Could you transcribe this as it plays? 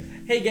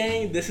Hey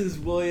gang, this is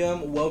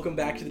William. Welcome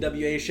back to the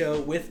WA show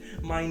with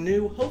my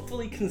new,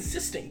 hopefully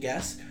consistent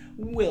guest,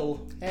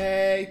 Will.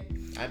 Hey,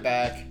 I'm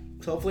back.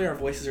 So hopefully our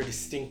voices are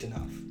distinct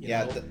enough.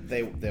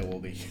 They will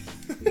be.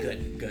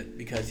 Good,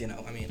 because, I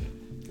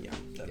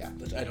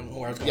don't know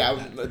where I was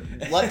going with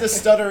that. Let the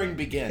stuttering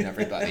begin,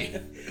 everybody.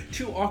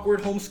 Two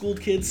awkward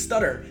homeschooled kids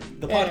stutter,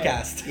 the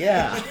podcast.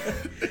 Yeah.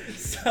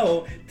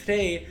 So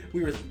today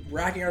we were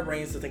racking our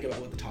brains to think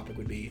about what the topic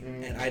would be,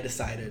 and I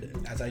decided,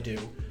 as I do,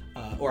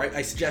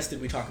 I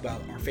suggested we talk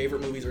about our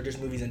favorite movies or just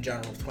movies in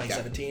general of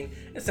 2017.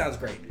 Yeah. It sounds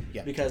great.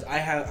 Yeah. Because I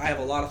have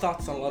a lot of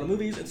thoughts on a lot of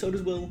movies, and so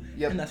does Will.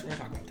 Yep. And that's what we're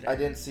going to talk about today. I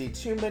didn't see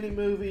too many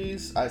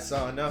movies. I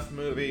saw enough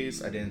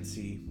movies. I didn't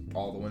see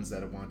all the ones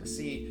that I wanted to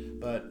see,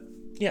 but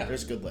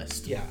there's a good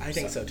list. Yeah, I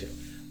think so too.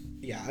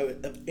 Yeah,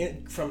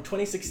 from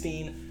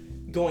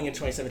 2016 going into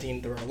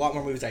 2017, there were a lot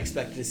more movies I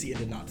expected to see and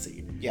did not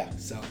see. Yeah.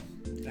 So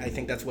I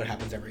think that's what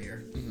happens every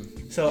year.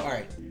 Mm-hmm. So, all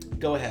right.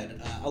 Go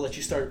ahead. I'll let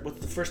you start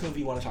with the first movie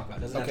you want to talk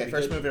about.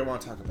 First movie I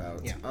want to talk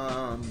about.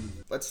 Yeah.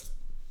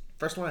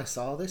 First one I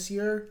saw this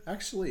year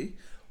actually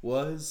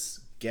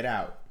was Get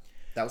Out.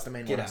 That was the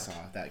main one I saw.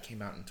 That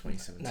came out in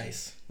 2017.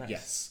 Nice.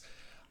 Yes.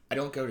 I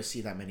don't go to see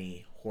that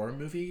many horror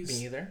movies.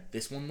 Me either.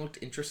 This one looked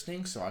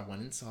interesting, so I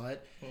went and saw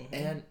it,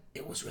 and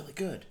it was really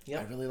good. Yep.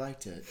 I really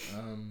liked it.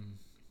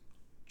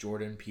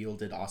 Jordan Peele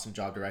did an awesome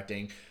job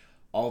directing.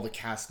 All the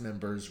cast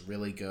members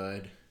really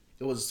good.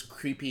 It was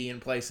creepy in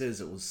places.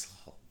 It was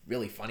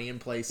really funny in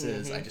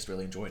places. I just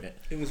really enjoyed it.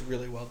 It was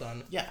really well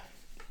done. Yeah.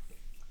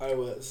 I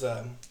was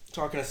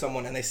talking to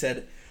someone and they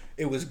said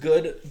it was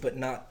good, but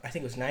not, I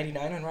think it was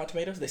 99 on Rotten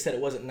Tomatoes. They said it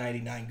wasn't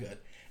 99 good.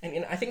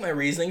 And I think my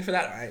reasoning for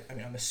that,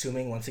 I'm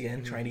assuming, once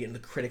again, trying to get in the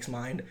critic's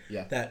mind,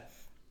 that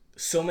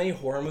so many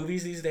horror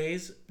movies these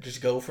days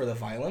just go for the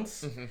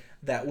violence,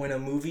 that when a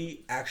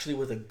movie actually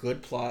with a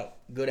good plot,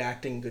 good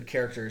acting, good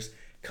characters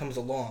comes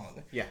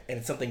along, and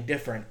it's something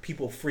different,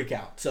 people freak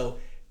out. So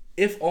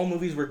if all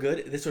movies were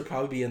good, this would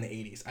probably be in the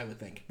 80s, I would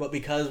think. But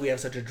because we have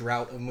such a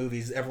drought of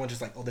movies, everyone's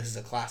just like, oh, this is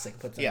a classic.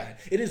 Puts it in.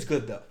 It is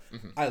good, though.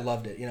 I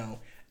loved it,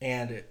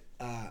 and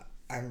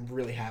I'm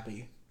really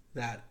happy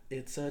that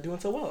it's doing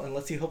so well. And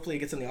let's see, hopefully it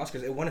gets in the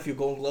Oscars. It won a few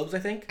Golden Globes, I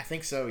think. I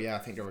think so, yeah. I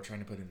think they were trying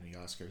to put it in the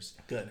Oscars.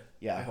 Good.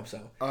 Yeah. I hope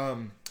so.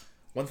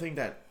 One thing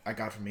that I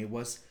got from me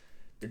was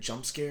the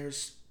jump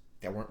scares.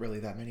 There weren't really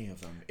that many of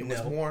them. It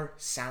was more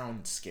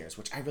sound scares,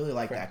 which I really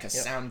like that because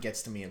sound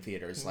gets to me in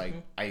theaters. Like,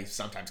 I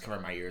sometimes cover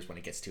my ears when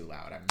it gets too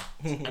loud.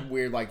 I'm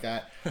weird like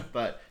that.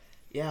 But,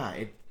 yeah,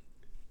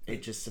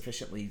 it just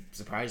sufficiently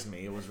surprised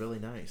me. It was really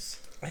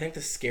nice. I think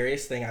the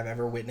scariest thing I've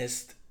ever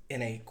witnessed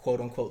in a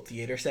quote-unquote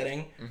theater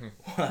setting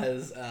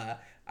was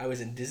I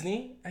was in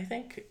Disney, I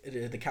think.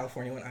 The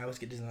California one. I always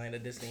get Disneyland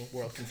and Disney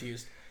World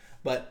confused.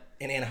 But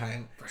in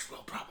Anaheim. First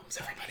world problems,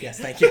 everybody. Yes,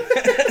 thank you.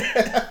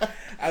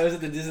 I was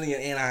at the Disney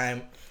in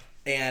Anaheim,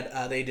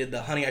 and they did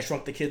the Honey, I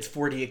Shrunk the Kids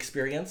 4D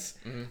experience,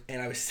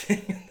 and I was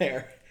sitting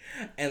there,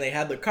 and they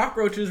had the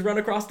cockroaches run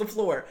across the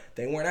floor.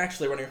 They weren't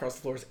actually running across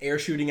the floor. It was air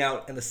shooting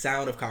out and the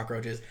sound of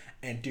cockroaches,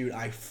 and dude,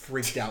 I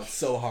freaked out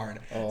so hard.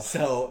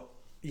 So,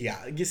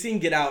 yeah, seeing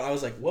Get Out, I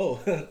was like, whoa,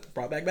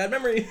 brought back bad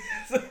memories.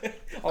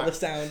 All the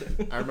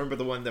sound. I remember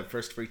the one that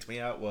first freaked me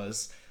out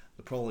was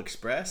The Polar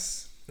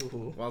Express.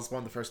 Ooh. Well, it was one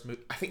of the first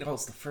I think that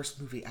was the first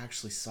movie I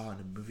actually saw in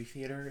a movie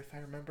theater, if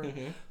I remember.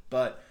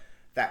 But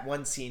that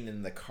one scene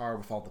in the car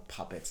with all the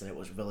puppets, and it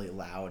was really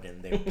loud,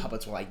 and the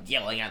puppets were like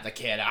yelling at the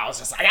kid. I was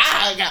just like,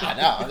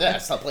 God, no,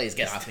 so please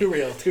get off me. Too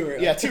real.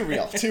 Yeah, too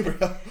real.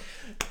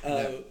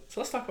 So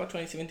let's talk about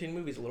 2017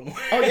 movies a little more.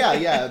 Oh,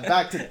 yeah.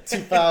 Back to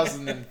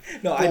 2004.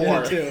 No, I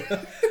did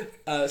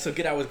too. So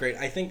Get Out was great.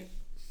 I think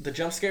the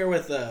jump scare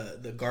with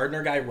the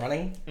gardener guy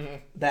running,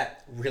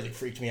 that really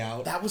freaked me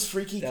out. That was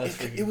freaky.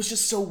 It was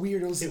just so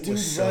weird. It was a dude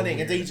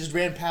running, and then he just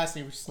ran past,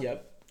 and he was just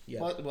like,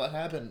 Yep. What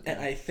happened? And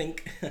I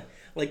think,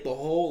 like, the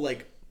whole,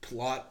 like,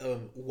 plot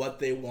of what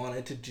they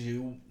wanted to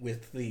do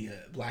with the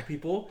black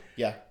people.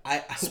 Yeah.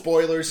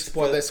 Spoilers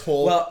for this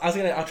whole... Well,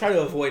 I'll try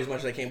to avoid as much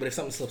as I can, but if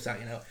something slips out,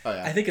 Oh,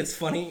 yeah. I think it's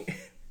funny...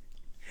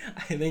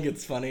 I think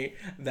it's funny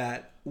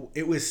that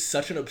it was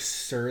such an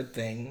absurd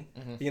thing.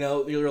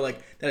 You're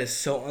like, that is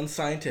so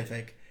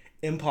unscientific,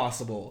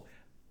 impossible,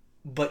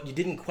 but you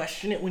didn't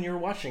question it when you were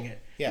watching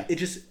it. Yeah. It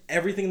just,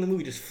 everything in the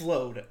movie just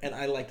flowed, and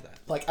I liked that.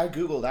 Like, I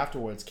Googled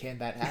afterwards, can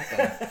that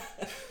happen?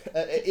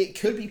 It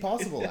could be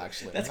possible,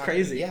 actually. That's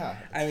crazy. Yeah.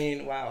 I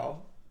mean,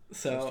 wow.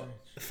 So,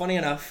 funny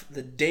enough,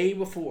 the day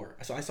before,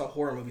 so I saw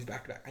horror movies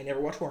back to back. I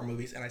never watched horror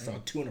movies, and I saw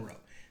 2 in a row.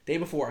 Day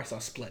before, I saw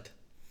Split.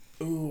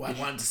 Ooh, I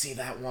wanted to see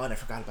that one. I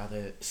forgot about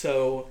it.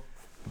 So,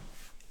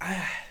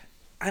 I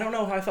don't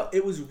know how I felt.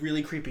 It was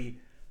really creepy.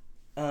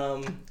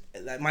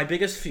 My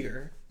biggest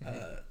fear,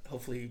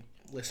 hopefully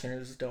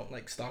listeners don't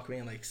like stalk me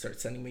and like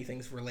start sending me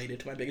things related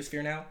to my biggest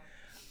fear now.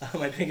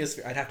 My biggest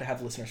fear, I'd have to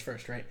have listeners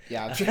first, right?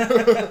 Yeah, true.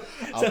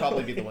 I'll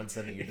probably be the one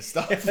sending you the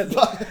stuff.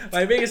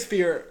 My biggest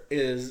fear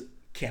is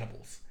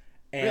cannibals.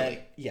 And really?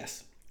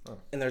 Yes. Oh.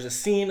 And there's a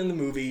scene in the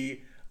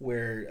movie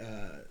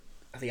where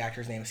the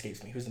actor's name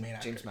escapes me. Who's the main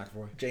actor? James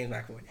McAvoy. James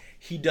McAvoy.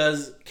 He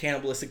does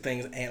cannibalistic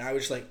things, and I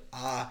was just like,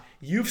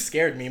 you've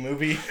scared me,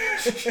 movie.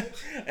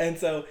 And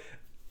so,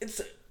 it's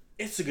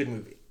a good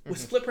movie. With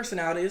split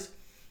personalities,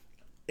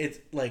 it's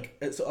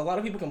like, so a lot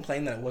of people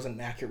complain that it wasn't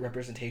an accurate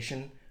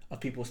representation of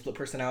people with split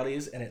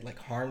personalities, and it like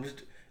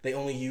harmed. They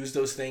only use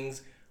those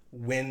things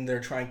when they're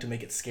trying to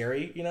make it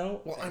scary, you know?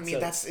 Well, I mean,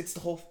 it's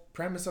the whole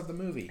premise of the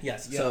movie.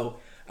 Yes. Yeah. So,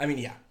 I mean,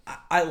 yeah,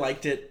 I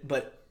liked it,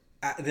 but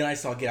then I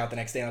saw Get Out the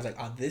next day, and I was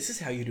like, this is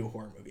how you do a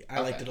horror movie.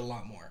 I liked it a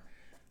lot more.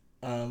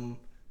 I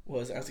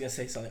was going to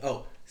say something.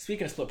 Oh,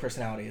 speaking of split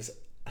personalities,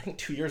 I think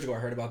 2 years ago I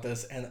heard about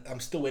this, and I'm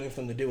still waiting for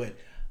them to do it.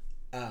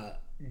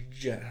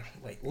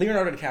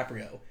 Leonardo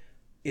DiCaprio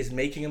is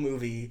making a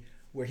movie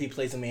where he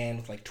plays a man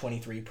with like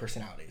 23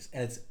 personalities,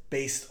 and it's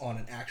based on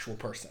an actual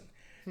person.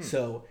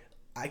 So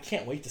I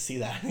can't wait to see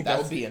that. That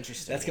would be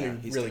interesting. That's going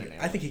to be really good.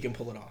 I think he can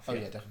pull it off. Oh,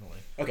 yeah, definitely.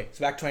 Okay,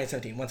 so back to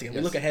 2017. Once again,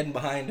 we look ahead and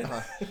behind.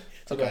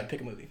 So go ahead,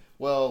 pick a movie.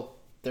 Well,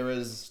 there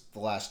is The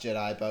Last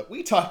Jedi, but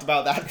we talked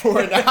about that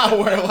for an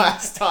hour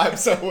last time,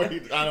 so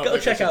go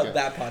check out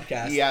that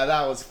podcast. Yeah,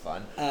 that was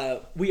fun.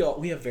 We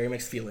have very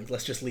mixed feelings.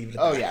 Let's just leave it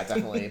at that. Oh, yeah,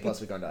 definitely.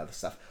 Plus, we go into other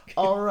stuff.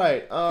 All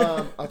right.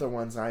 Other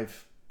ones,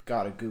 I've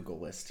got a Google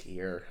list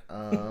here.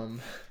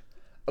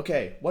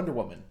 Okay, Wonder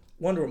Woman.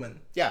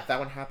 Yeah, that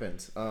one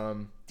happened.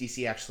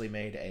 DC actually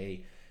made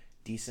a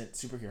decent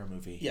superhero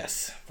movie.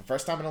 Yes. For the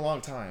first time in a long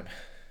time.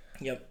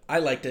 Yep, I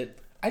liked it.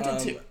 I did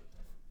too.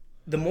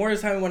 The more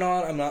as time went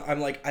on, I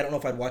don't know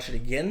if I'd watch it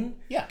again.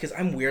 Yeah. Because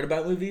I'm weird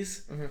about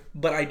movies,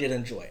 but I did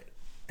enjoy it.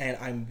 And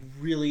I'm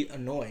really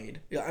annoyed.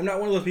 I'm not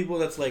one of those people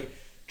that's like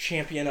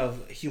champion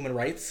of human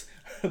rights,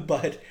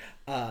 but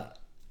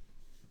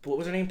what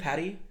was her name?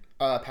 Patty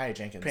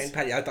Jenkins.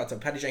 Patty, I thought so.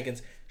 Patty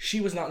Jenkins.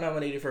 She was not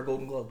nominated for a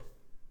Golden Globe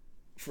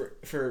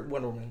for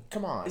Wonder Woman.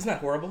 Come on. Isn't that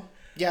horrible?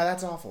 Yeah,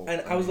 that's awful.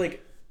 And I was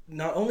like,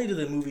 not only did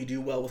the movie do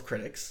well with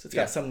critics, it's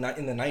got some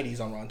in the 90s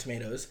on Rotten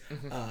Tomatoes.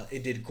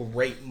 It did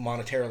great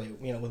monetarily,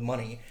 with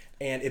money,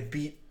 and it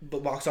beat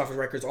box office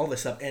records, all this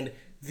stuff. And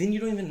then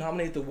you don't even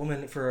nominate the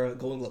woman for a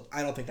Golden Globe.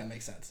 I don't think that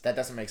makes sense. That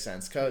doesn't make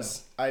sense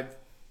because I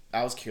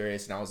was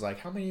curious and I was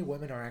like, how many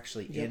women are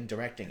actually in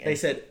directing? And they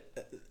said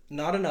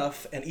not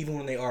enough, and even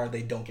when they are,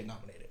 they don't get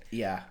nominated.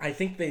 Yeah, I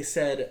think they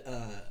said.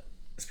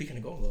 Speaking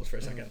of Golden Globes for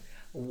a second,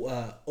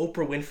 Oprah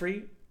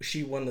Winfrey.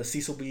 She won the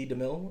Cecil B.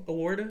 DeMille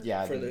Award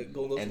for the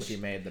Golden Globes. And she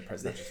made the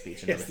presidential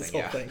speech and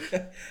everything. This whole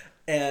thing.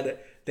 And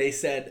they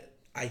said,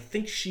 I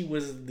think she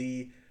was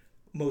the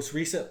most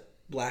recent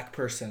black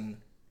person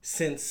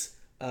since,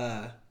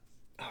 oh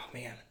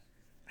man,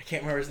 I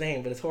can't remember his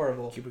name, but it's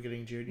horrible. Cuba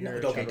Gooding Jr. No,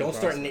 okay, don't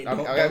start. Don't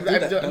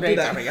do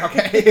that.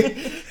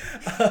 Okay.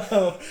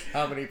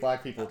 How many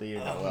black people do you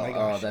know? Oh my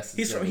gosh.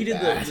 He did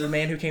the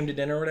Man Who Came to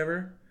Dinner or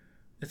whatever.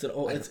 It's an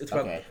old. It's about.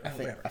 Okay, I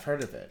think I've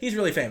heard of it. He's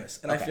really famous,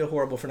 and I feel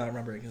horrible for not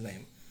remembering his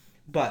name.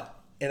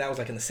 And that was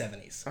like in the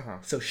 70s.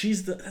 So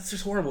that's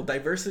just horrible.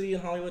 Diversity in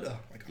Hollywood. Oh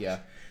my gosh. Yeah.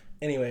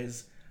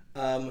 Anyways,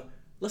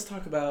 let's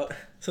talk about.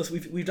 So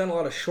we've done a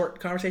lot of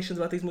short conversations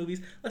about these movies.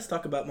 Let's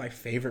talk about my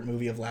favorite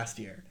movie of last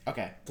year.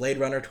 Okay. Blade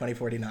Runner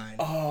 2049.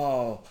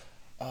 Oh,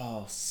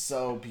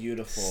 so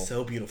beautiful.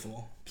 So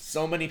beautiful.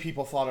 So many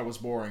people thought it was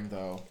boring,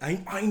 though.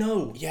 I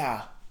know.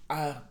 Yeah.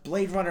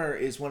 Blade Runner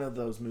is one of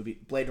those movies.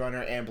 Blade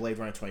Runner and Blade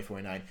Runner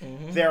 2049.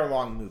 They're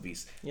long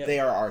movies. Yep. They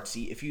are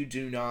artsy. If you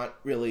do not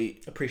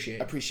really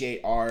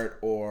appreciate art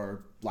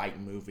or like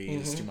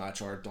movies too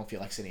much, or don't feel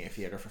like sitting in a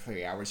theater for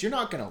 3 hours, you're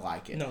not gonna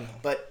like it. No.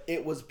 But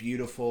it was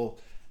beautiful.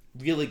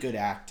 Really good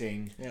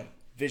acting. Yeah.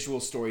 Visual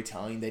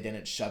storytelling. They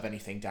didn't shove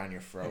anything down your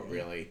throat.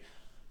 Really.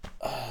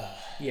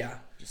 Yeah.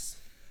 Just.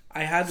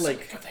 I had good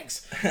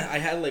things. I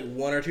had like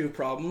one or two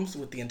problems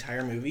with the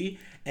entire movie,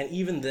 and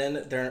even then,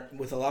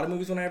 with a lot of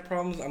movies when I have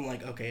problems, I'm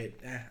like, okay,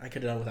 I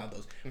could have done without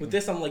those. With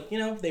this, I'm like,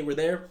 they were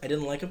there. I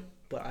didn't like them,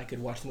 but I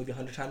could watch the movie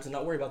 100 times and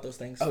not worry about those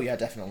things. Oh yeah,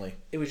 definitely.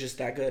 It was just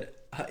that good.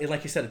 And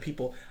like you said,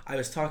 I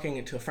was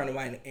talking to a friend of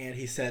mine, and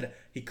he said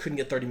he couldn't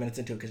get 30 minutes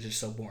into it because it's just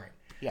so boring.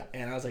 Yeah.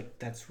 And I was like,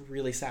 that's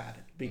really sad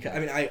because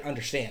I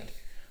understand,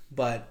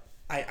 but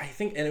I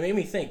think, and it made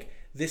me think,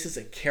 this is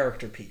a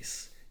character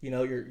piece.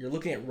 You're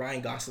looking at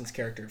Ryan Gosling's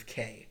character of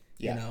Kay,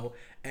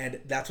 and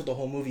that's what the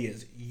whole movie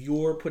is.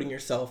 You're putting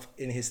yourself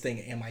in his thing,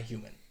 am I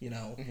human,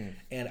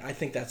 And I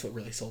think that's what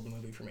really sold the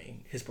movie for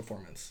me, his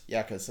performance.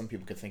 Yeah, because some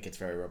people could think it's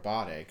very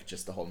robotic,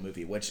 just the whole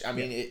movie, which, I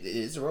mean, it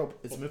is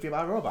it's a movie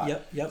about a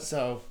robot. Yep.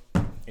 So,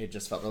 it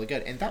just felt really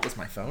good. And that was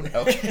my phone.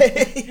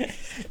 Okay.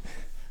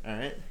 All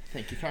right.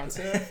 Thank you,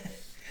 Concept.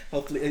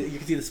 Hopefully, you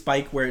can see the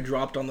spike where it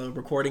dropped on the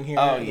recording here.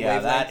 Oh,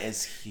 yeah, that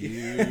is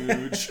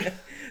huge.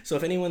 So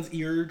if anyone's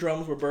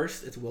eardrums were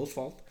burst, it's Will's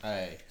fault.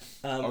 Hey.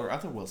 Or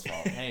other Will's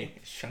fault. Hey.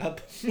 Shut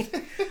up.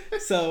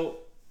 So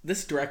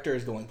this director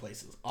is going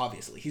places,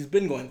 obviously. He's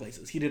been going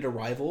places. He did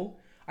Arrival.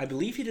 I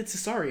believe he did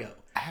Cesario.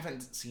 I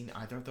haven't seen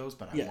either of those,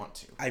 but I want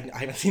to. I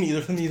haven't seen either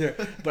of them either,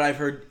 but I've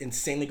heard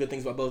insanely good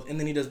things about both. And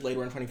then he does Blade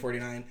Runner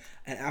 2049.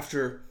 And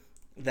after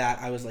that,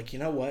 I was like, you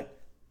know what?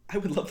 I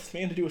would love this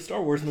man to do a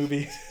Star Wars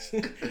movie.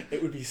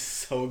 It would be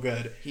so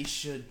good. He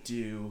should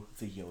do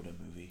the Yoda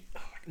movie. Oh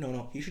my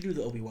No. You should do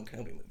the Obi-Wan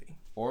Kenobi movie.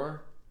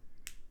 Or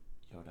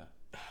Yoda.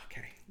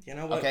 Okay. You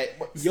know what? Okay.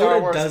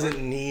 Yoda doesn't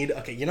need...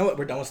 Okay, you know what?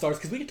 We're done with Star Wars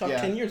because we could talk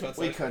 10 years about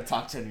Star Wars. We could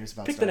talk 10 years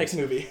about Pick Star the Wars.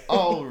 next movie.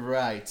 All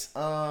right.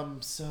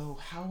 So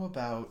how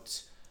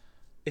about...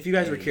 If you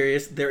guys were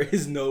curious, there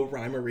is no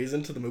rhyme or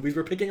reason to the movies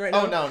we're picking right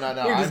now. Oh, no.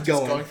 We're I'm just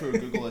going through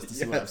Google List to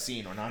see what I've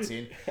seen or not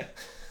seen.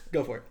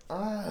 Go for it. You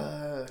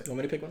want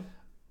me to pick one?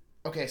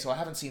 Okay, so I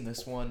haven't seen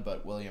this one,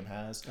 but William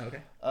has.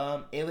 Okay.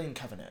 Alien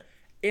Covenant.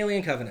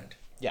 Alien Covenant.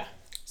 Yeah.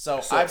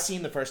 So I've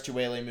seen the first 2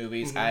 Alien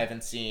movies. I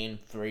haven't seen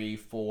 3,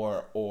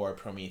 4, or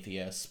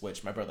Prometheus,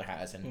 which my brother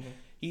has, and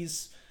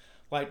he's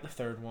like the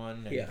 3rd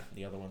one, and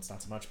the other one's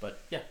not so much, but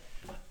yeah.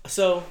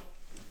 So,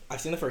 I've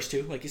seen the first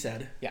 2, like you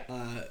said. Yeah.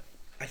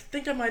 I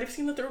think I might have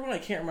seen the 3rd one, I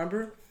can't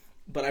remember,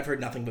 but I've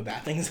heard nothing but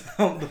bad things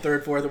about the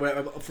 3rd, 4th, or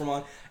whatever from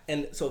on.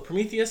 And so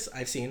Prometheus,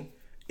 I've seen.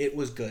 It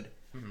was good.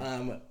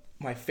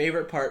 My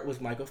favorite part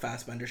was Michael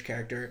Fassbender's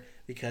character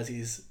because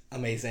he's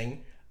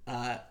amazing.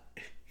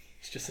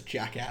 He's just a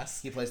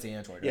jackass. He plays the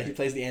android, right? Yeah, he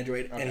plays the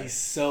android, and he's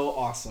so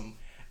awesome.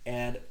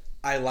 And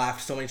I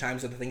laughed so many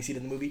times at the things he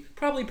did in the movie.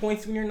 Probably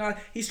points when you're not.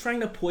 He's trying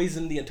to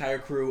poison the entire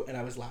crew, and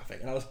I was laughing.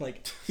 And I was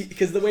like,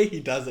 because the way he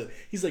does it,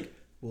 he's like,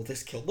 will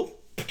this kill them?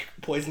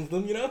 Poisons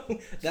them, you know?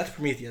 That's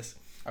Prometheus.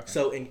 Okay.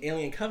 So in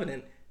Alien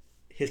Covenant,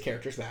 his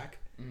character's back.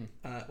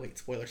 Wait,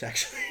 spoilers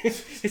actually.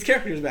 His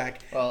character's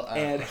back. Well,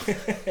 and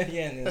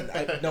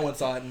no one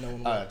saw it, and no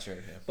one will. True,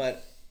 yeah.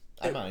 But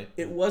I might.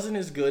 It wasn't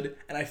as good,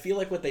 and I feel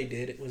like what they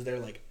did was they're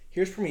like,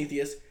 here's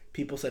Prometheus.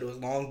 People said it was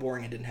long,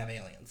 boring, and didn't have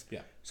aliens.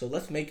 Yeah. So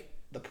let's make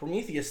the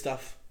Prometheus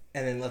stuff,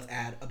 and then let's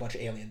add a bunch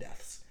of alien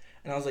deaths.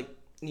 And I was like,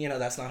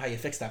 that's not how you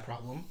fix that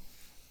problem.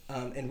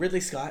 And Ridley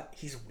Scott,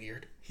 he's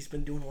weird. He's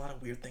been doing a lot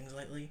of weird things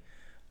lately.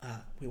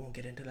 We won't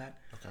get into that.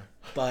 Okay.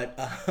 But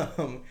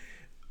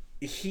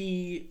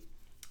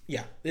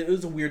it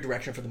was a weird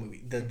direction for the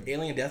movie. The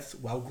alien deaths,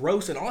 while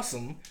gross and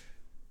awesome,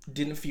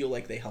 didn't feel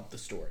like they helped the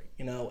story,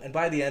 And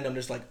by the end, I'm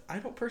just like, I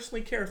don't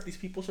personally care if these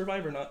people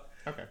survive or not.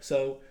 Okay.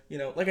 So,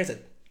 like I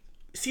said,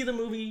 see the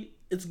movie.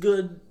 It's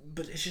good,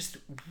 but it's just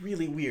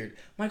really weird.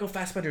 Michael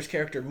Fassbender's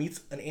character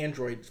meets an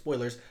android,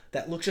 spoilers,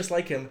 that looks just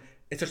like him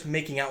and starts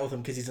making out with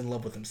him because he's in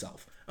love with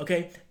himself.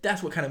 Okay?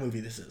 That's what kind of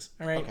movie this is.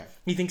 All right? Okay.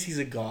 He thinks he's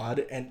a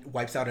god and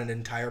wipes out an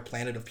entire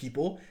planet of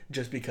people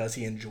just because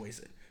he enjoys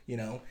it.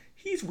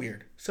 He's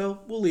weird. So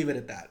we'll leave it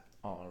at that.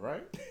 All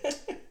right.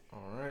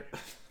 All right.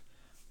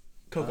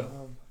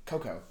 Coco.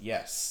 Coco.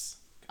 Yes.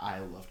 I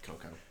loved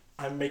Coco.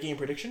 I'm making a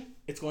prediction.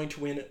 It's going to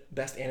win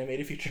Best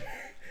Animated Feature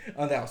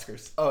on the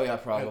Oscars. Oh, yeah,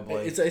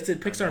 probably. It's a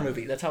Pixar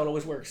movie. That's how it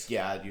always works.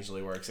 Yeah, it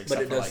usually works,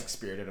 except for,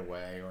 Spirited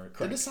Away. Or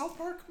did the South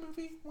Park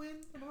movie win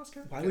an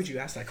Oscar? Why would you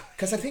ask that question?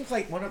 Because I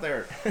think, one of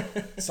their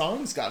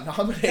songs got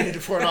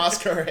nominated for an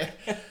Oscar.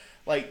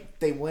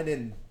 They went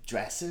in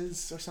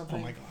dresses or something.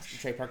 Oh, my gosh.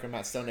 Trey Parker and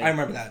Matt Stone. I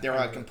remember that. They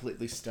were,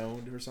 completely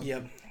stoned or something.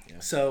 Yep. Yeah.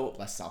 So...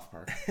 Less South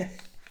Park.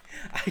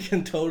 I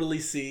can totally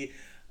see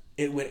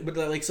it win.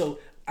 But, so...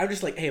 I'm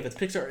just like, hey, if it's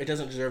Pixar, it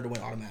doesn't deserve to win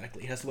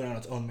automatically. It has to win on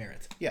its own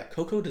merits. Yeah.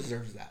 Coco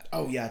deserves that.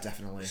 Oh, yeah,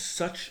 definitely.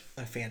 Such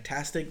a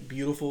fantastic,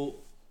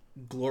 beautiful,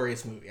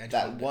 glorious movie.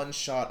 That one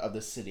shot of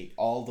the city,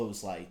 all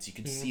those lights, you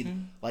could see,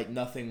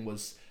 nothing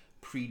was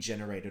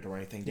pre-generated or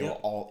anything. They were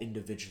all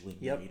individually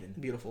made.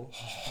 And beautiful.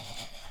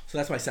 So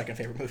that's my second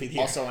favorite movie of the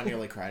year. Also, I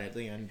nearly cried at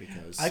the end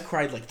because... I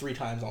cried 3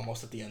 times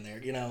almost at the end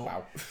there,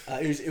 Wow.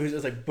 It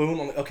was like, boom,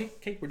 I'm like,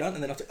 okay, we're done.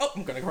 And then I was like, oh,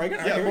 I'm going to cry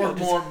again. Yeah,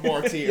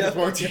 more tears,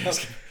 more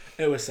tears.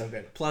 It was so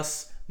good.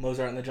 Plus,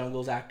 Mozart in the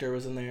Jungle's actor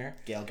was in there.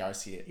 Gael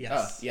Garcia. Yes.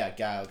 Oh, yeah,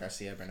 Gael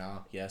Garcia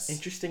Bernal. Yes.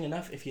 Interesting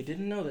enough, if you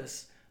didn't know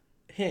this,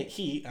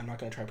 he I'm not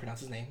going to try to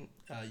pronounce his name.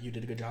 You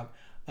did a good job.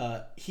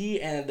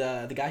 He and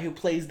the guy who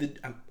plays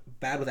I'm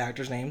bad with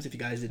actors' names, if you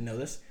guys didn't know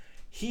this.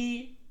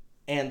 He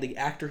and the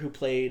actor who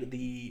played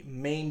the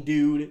main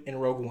dude in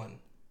Rogue One.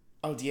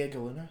 Oh, Diego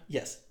Luna?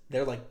 Yes.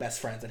 They're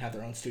best friends and have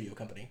their own studio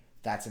company.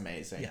 That's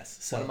amazing. Yes.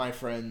 So, one of my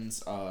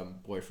friends'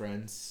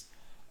 boyfriends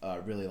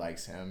really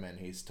likes him, and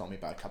he's told me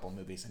about a couple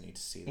movies I need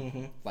to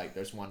see.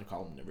 There's one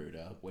called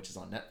Neruda, which is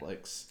on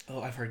Netflix.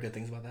 Oh, I've heard good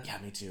things about that. Yeah,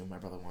 me too. My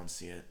brother wants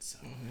to see it. So.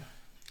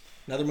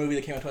 Another movie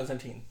that came out in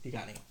 2017. You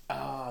got any?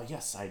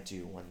 Yes, I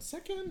do. 1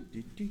 second.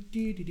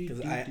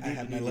 Because I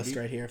have my list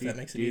right here, if that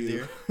makes it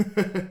easier.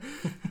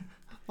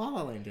 La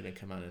La Land didn't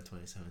come out in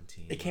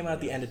 2017. It came out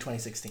at the end of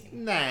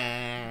 2016.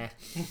 Nah.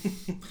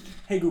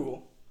 Hey,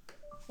 Google.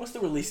 What's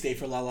the release date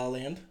for La La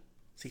Land?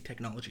 See,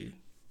 technology.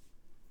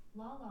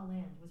 La La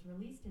Land was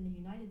released in the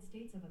United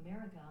States of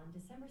America on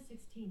December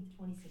 16th,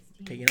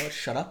 2016. Okay, you know what?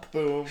 Shut up.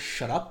 Boom.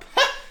 Shut up.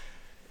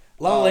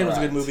 La La Land was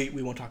a good movie.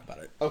 We won't talk about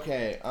it.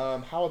 Okay,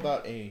 how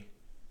about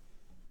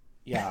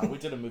Yeah, we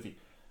did a movie.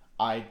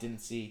 I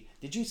didn't see...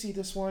 Did you see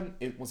this one?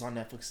 It was on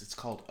Netflix. It's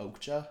called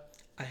Okja.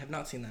 I have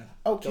not seen that.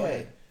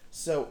 Okay.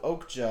 So,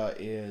 Okja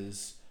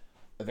is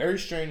a very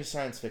strange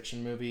science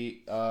fiction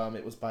movie.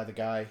 It was by the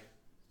guy...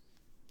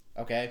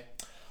 Okay.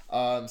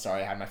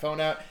 Sorry, I had my phone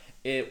out.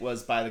 It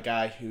was by the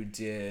guy who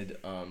did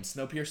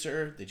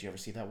Snowpiercer. Did you ever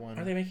see that one?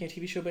 Are they making a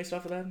TV show based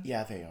off of that?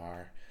 Yeah, they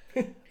are.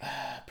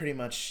 Pretty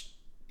much,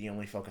 the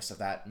only focus of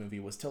that movie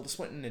was Tilda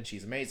Swinton, and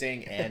she's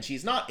amazing, and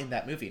she's not in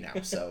that movie now,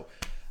 so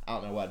I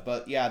don't know what.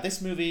 But yeah,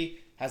 this movie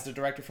has the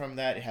director from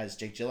that. It has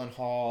Jake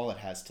Gyllenhaal. It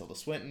has Tilda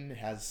Swinton. It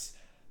has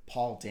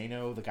Paul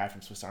Dano, the guy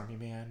from Swiss Army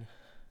Man.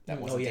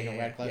 That wasn't Daniel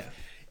Radcliffe.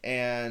 Yeah.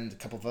 And a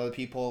couple of other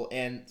people.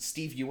 And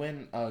Steve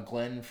Ewan,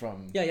 Glenn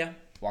from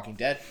Walking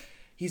Dead.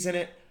 He's in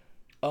it.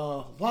 A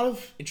lot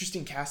of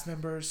interesting cast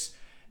members.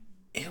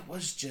 It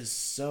was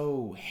just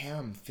so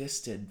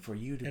ham-fisted for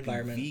you to be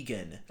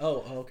vegan.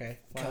 Oh, okay.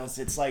 Because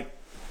it's like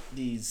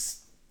these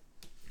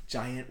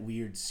giant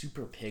weird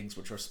super pigs,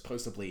 which are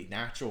supposedly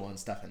natural and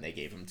stuff, and they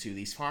gave them to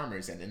these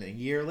farmers, and then a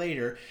year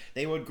later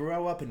they would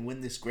grow up and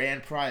win this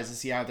grand prize to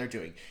see how they're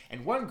doing.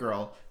 And one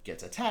girl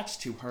gets attached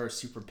to her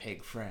super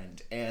pig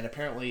friend, and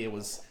apparently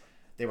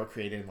they were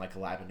created in like a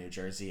lab in New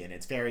Jersey, and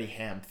it's very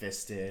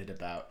ham-fisted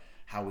about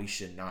how we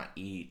should not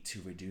eat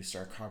to reduce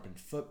our carbon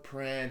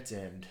footprint,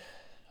 and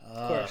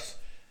of course.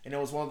 And it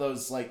was one of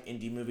those like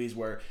indie movies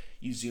where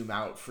you zoom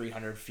out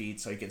 300 feet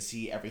so you can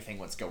see everything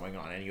what's going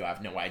on, and you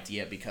have no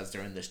idea because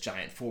they're in this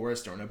giant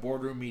forest or in a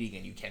boardroom meeting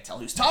and you can't tell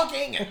who's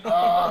talking.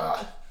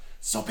 And,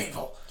 so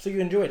painful. So you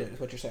enjoyed it, is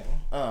what you're saying?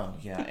 Oh,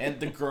 yeah. And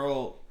the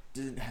girl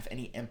didn't have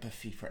any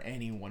empathy for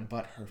anyone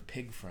but her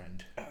pig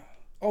friend.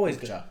 Always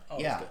good.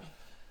 Always yeah. Good.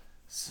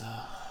 So,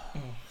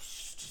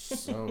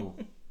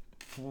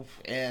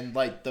 and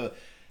like the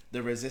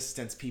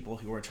resistance people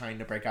who were trying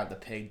to break out the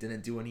pig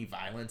didn't do any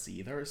violence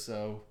either,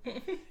 so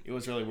it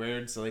was really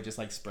weird. So they just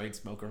like sprayed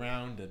smoke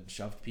around and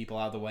shoved people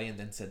out of the way and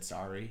then said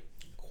sorry.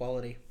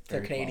 Quality.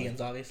 They're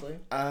Canadians, obviously.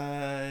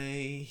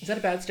 Is that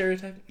a bad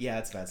stereotype? Yeah,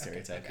 it's a bad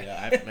stereotype. Okay.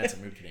 Yeah, I've met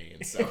some rude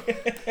Canadians, so.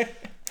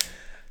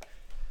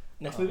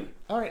 Next movie?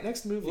 All right,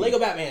 next movie. Lego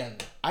Batman.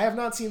 I have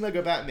not seen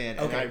Lego Batman,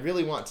 and I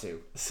really want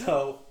to.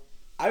 So,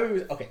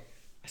 I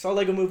saw a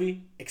Lego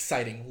movie.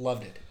 Exciting.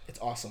 Loved it. It's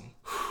awesome.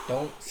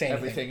 Don't say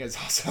anything. Everything is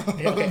awesome.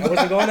 Okay, I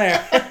wasn't going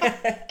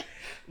there.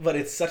 But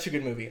it's such a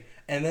good movie.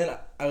 And then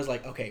I was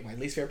like, okay, my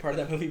least favorite part of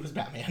that movie was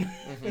Batman.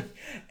 Mm-hmm.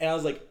 And I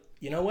was like,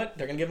 you know what?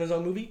 They're going to give him his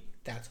own movie?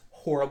 That's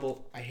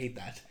horrible. I hate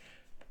that.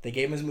 They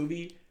gave him his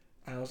movie.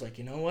 And I was like,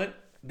 you know what?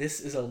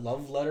 This is a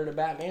love letter to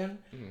Batman.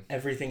 Mm-hmm.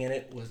 Everything in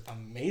it was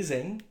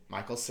amazing.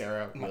 Michael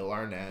Cera, Will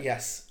Arnett.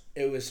 Yes.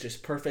 It was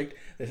just perfect.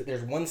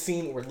 There's one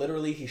scene where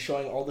literally he's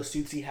showing all the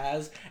suits he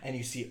has, and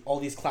you see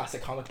all these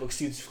classic comic book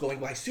suits going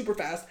by super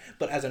fast,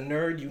 but as a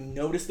nerd, you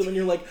notice them, and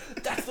you're like,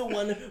 that's the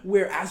one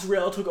where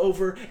Azrael took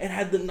over and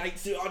had the night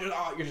suit.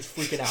 You're just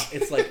freaking out.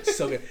 It's like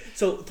so good.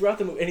 So throughout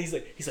the movie, and he's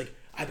like,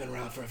 I've been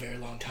around for a very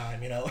long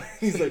time, you know?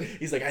 He's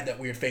like, I had that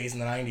weird phase in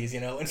the 90s,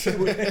 you know? And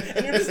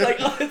you're just like,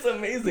 oh, it's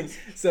amazing.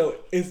 So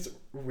it's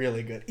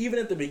really good. Even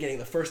at the beginning,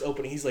 the first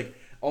opening, he's like,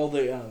 all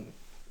the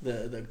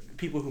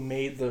people who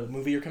made the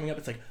movie are coming up.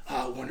 It's like,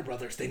 Warner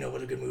Brothers, they know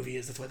what a good movie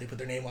is. That's why they put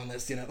their name on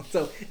this, you know?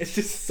 So it's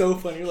just so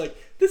funny. You're like,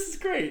 this is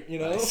great, you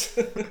know? Nice.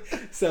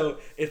 So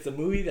it's a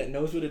movie that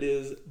knows what it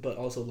is, but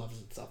also loves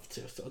itself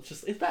too. So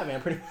it's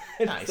Batman pretty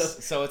much.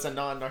 Nice. So it's a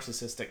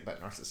non-narcissistic, but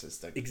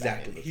narcissistic.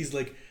 Exactly. He's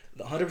like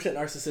 100%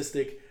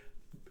 narcissistic,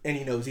 and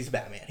he knows he's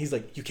Batman. He's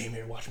like, you came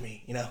here to watch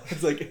me, you know?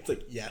 It's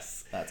like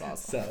yes. That's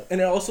awesome. So, and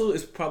it also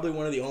is probably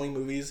one of the only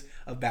movies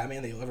of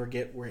Batman that you'll ever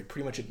get where it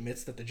pretty much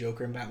admits that the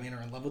Joker and Batman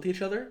are in love with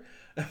each other.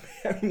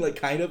 I mean, like,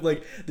 kind of,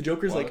 like, the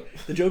Joker's what?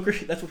 Like, the Joker,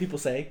 that's what people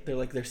say.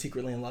 They're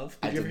secretly in love.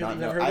 Did you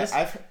ever heard this?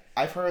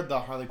 I've heard the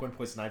Harley Quinn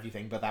Poison Ivy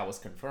thing, but that was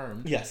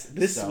confirmed. Yes,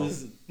 this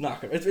was not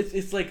confirmed.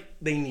 It's like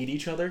they need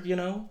each other, you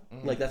know?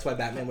 Mm-hmm. Like, that's why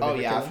Batman would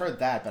never kill I've heard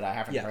that, but I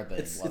haven't heard the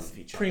love of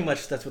each other. Pretty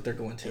much that's what they're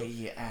going to.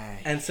 Yeah.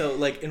 And so,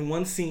 like, in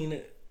one scene,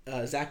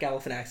 Zach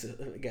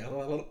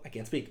Galifianakis, I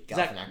can't speak.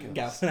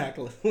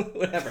 Galifianakis,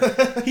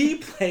 whatever. He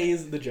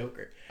plays the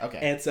Joker. Okay.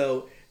 And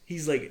so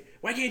he's like,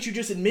 why can't you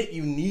just admit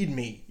you need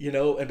me, you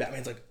know? And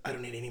Batman's like, I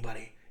don't need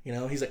anybody. You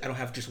know, he's like, I don't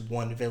have just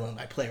one villain.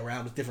 I play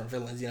around with different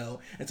villains, you know?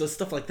 And so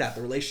stuff like that,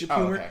 the relationship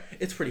humor,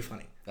 it's pretty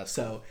funny. That's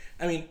so, cool.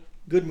 I mean,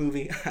 good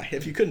movie.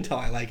 If you couldn't tell,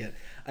 I like it.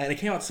 And it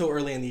came out so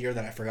early in the year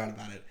that I forgot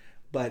about it.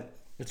 But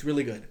it's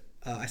really good.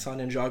 I saw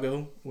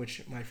Ninjago,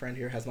 which my friend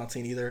here has not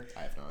seen either.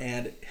 I have not.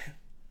 And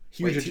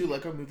wait, 2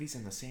 Lego movies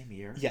in the same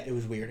year? Yeah, it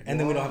was weird. And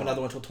then we don't have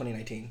another one until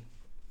 2019.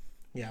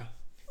 Yeah.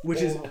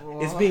 Which is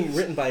it's being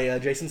written by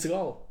Jason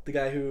Segel, the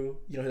guy who,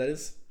 you know who that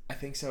is? I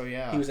think so,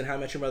 yeah. He was in How I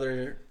Met Your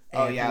Mother.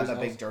 Oh, yeah, the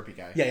big derpy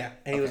guy. Yeah, yeah.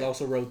 And he was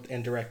also wrote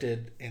and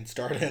directed and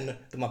starred in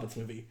the Muppets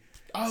movie.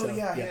 Oh, so,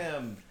 yeah,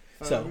 him.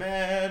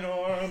 Man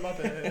or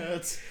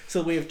Muppets.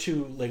 So we have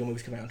 2 Lego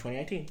movies coming out in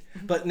 2019.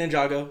 But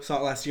Ninjago, saw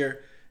it last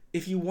year.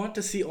 If you want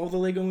to see all the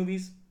Lego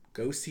movies,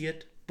 go see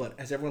it. But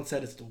as everyone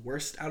said, it's the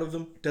worst out of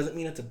them. Doesn't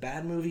mean it's a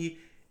bad movie.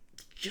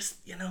 It's just,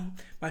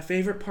 my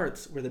favorite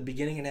parts were the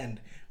beginning and end.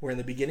 Where in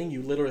the beginning,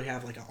 you literally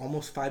have like an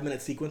almost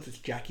 5-minute sequence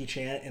with Jackie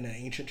Chan in an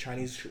ancient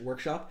Chinese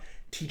workshop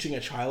teaching a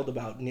child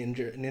about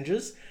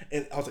ninjas.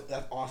 And I was like,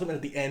 that's awesome. And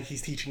at the end,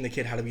 he's teaching the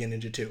kid how to be a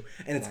ninja too.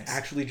 And it's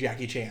actually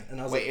Jackie Chan. And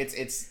I was like,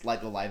 it's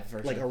like the live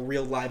version? Like a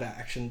real live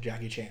action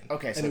Jackie Chan.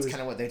 Okay, so it's kind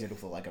of what they did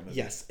with the Lego movie.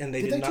 Yes, and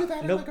they did not do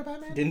that in Lego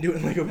Batman? Didn't do it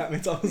in Lego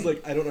Batman. So I was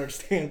like, I don't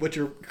understand what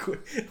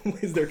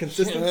is there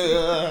consistency?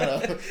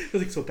 I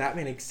was like, so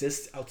Batman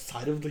exists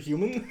outside of the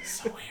human?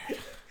 So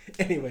weird.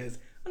 Anyways,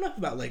 enough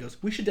about Legos.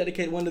 We should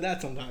dedicate one to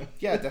that sometime.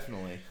 Yeah,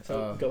 definitely.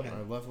 So go ahead.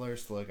 I love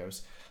letters to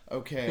Legos.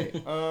 Okay.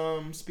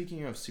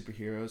 Speaking of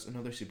superheroes,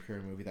 another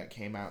superhero movie that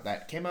came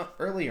out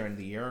earlier in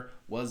the year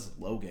was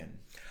Logan.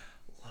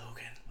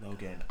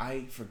 Logan.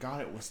 I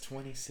forgot it was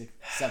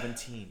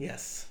 2017.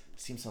 Yes.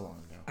 Seems so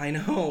long ago. I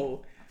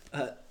know.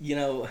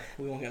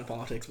 We won't get into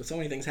politics, but so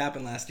many things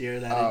happened last year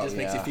that it just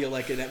makes you feel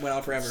like it went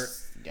on forever.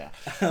 Yeah.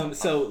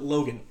 So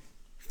Logan,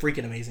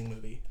 freaking amazing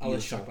movie. I'll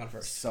let you talk about it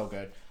first. So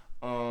good.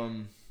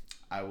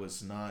 I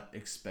was not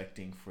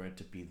expecting for it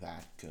to be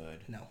that good.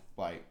 No.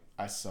 Like,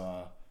 I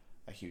saw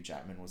Hugh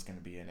Jackman was going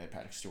to be in it,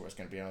 Patrick Stewart was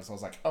going to be in it, so I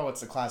was like, oh,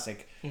 it's a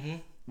classic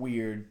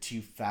weird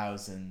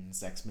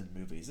 2000s X-Men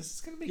movies. This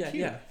is going to be cute.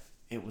 Yeah.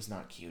 It was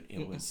not cute.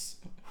 It was...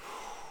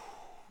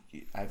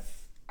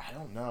 I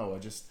don't know.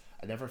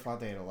 I never thought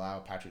they'd allow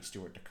Patrick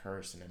Stewart to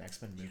curse in an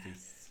X-Men movie.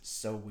 Yes.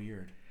 So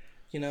weird.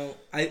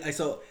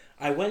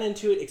 I went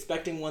into it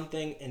expecting one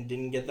thing and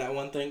didn't get that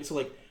one thing. So,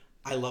 like,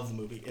 I love the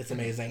movie. It's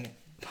amazing.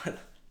 But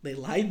they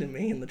lied to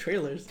me in the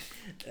trailers,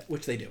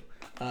 which they do.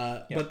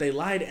 But they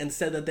lied and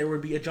said that there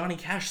would be a Johnny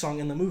Cash song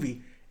in the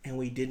movie, and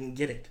we didn't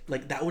get it.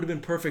 Like, that would have been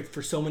perfect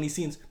for so many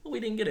scenes, but we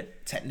didn't get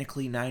it.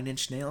 Technically 9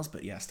 Inch Nails,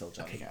 but yeah, still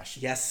Johnny Cash.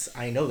 Yes,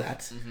 I know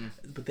that.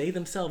 But they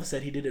themselves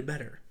said he did it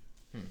better.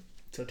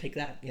 So take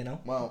that,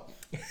 Well,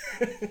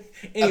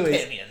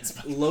 anyways,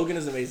 opinions. Logan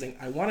is amazing.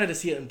 I wanted to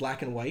see it in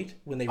black and white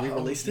when they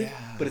re-released it,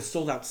 but it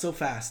sold out so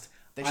fast.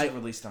 They should have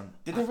released on...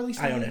 Did they release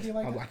on I own it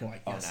on black and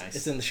white. Oh, yes. nice.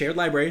 It's in the shared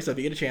library, so if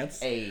you get a chance.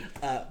 Hey.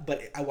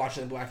 But I watched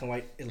it in black and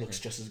white. It looks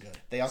just as good.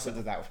 They also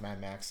did that with Mad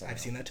Max. So. I've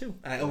seen that too.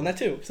 I own that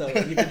too, so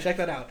you can check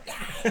that out.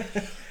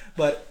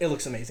 But it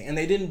looks amazing, and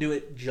they didn't do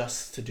it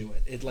just to do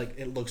it.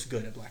 It looks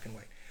good in black and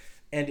white.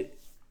 And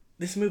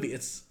this movie,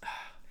 it's...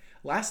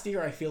 Last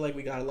year, I feel like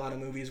we got a lot of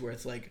movies where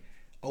it's like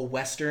a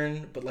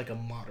Western, but like a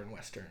modern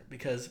Western.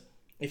 Because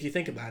if you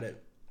think about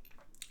it,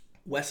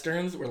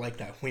 Westerns were like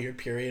that weird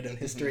period in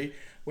history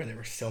where there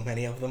were so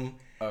many of them.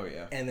 Oh,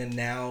 yeah. And then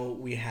now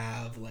we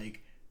have,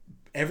 like,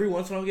 every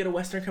once in a while we get a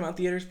Western come out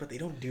theaters, but they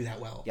don't do that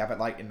well. Yeah, but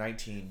like in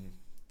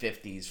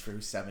 1950s through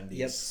 70s.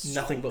 Yep,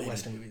 nothing but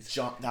Western movies.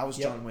 That was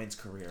John Wayne's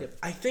career. Yep.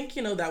 I think,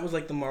 that was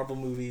like the Marvel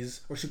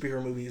movies or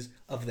superhero movies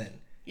of then.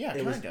 Yeah,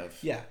 kind of.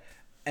 Yeah.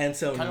 And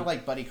so... Kind of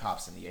like buddy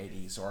cops in the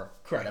 80s or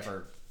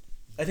whatever.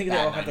 I think they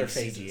all have their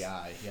phases.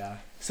 CGI, yeah.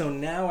 So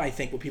now I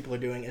think what people are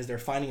doing is they're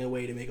finding a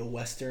way to make a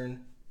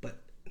Western,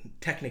 but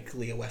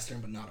technically a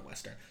Western, but not a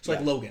Western. So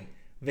like Logan,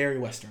 very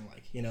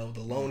Western-like. The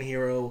lone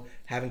hero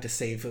having to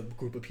save a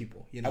group of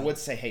people. I would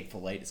say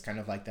Hateful Eight is kind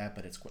of like that,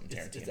 but it's Quentin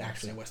Tarantino. It's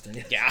actually a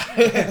Western, yeah.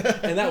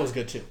 And that was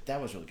good too. That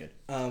was really good.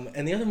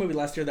 And the other movie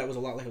last year that was a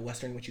lot like a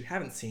Western, which you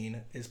haven't seen,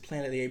 is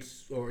Planet of the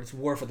Apes, or it's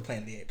War for the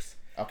Planet of the Apes.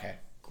 Okay.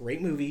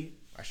 Great movie.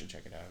 I should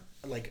check it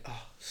out. Like,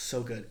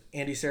 so good.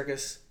 Andy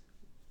Serkis,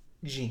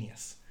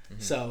 genius.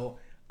 So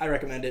I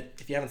recommend it.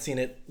 If you haven't seen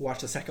it, watch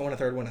the second one or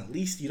third one at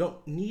least. You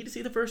don't need to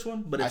see the first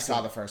one, but I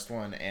saw the first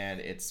one and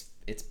it's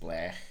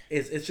bleh.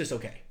 It's just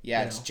okay.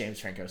 Yeah, it's James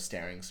Franco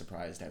staring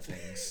surprised at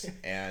things,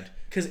 and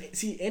because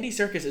Andy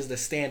Serkis is the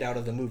standout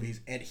of the movies,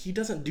 and he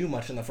doesn't do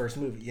much in the first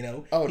movie.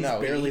 Oh He's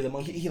no, barely the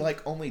monkey. He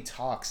like only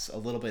talks a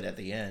little bit at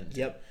the end.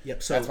 Yep.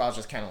 So that's why I was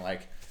just kind of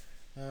like,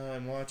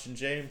 I'm watching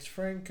James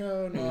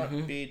Franco,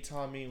 not be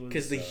Tommy Wiseau.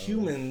 Because the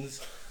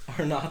humans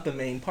are not the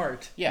main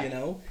part.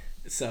 Yeah.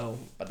 So.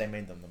 But they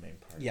made them the main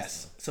part.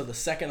 Yes. So the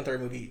second and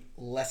third movie,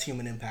 less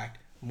human impact,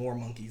 more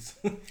monkeys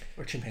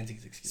or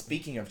chimpanzees. Excuse me.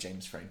 Speaking of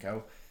James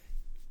Franco,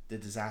 The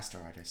Disaster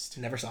Artist.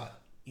 Never saw it.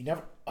 You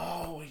never?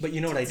 Oh. But you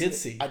know what I did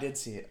see? I did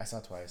see it. I saw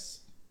it twice.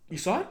 You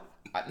saw it?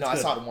 I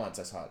saw it once.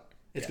 I saw it.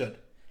 It's good.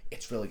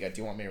 It's really good.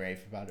 Do you want me to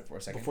rave about it for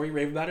a second? Before you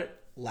rave about it,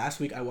 last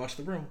week I watched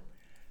The Room.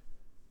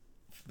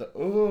 Have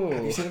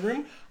you seen The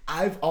Room?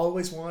 I've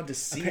always wanted to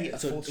see a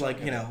full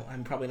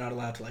I'm probably not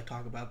allowed to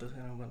talk about this,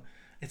 but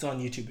it's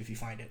on YouTube if you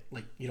find it.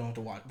 You don't have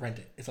to rent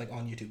it. It's on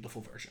YouTube, the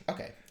full version.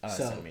 Okay. I'll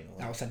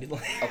send you the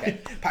link. Okay.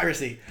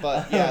 Piracy.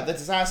 But The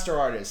Disaster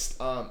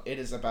Artist. It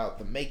is about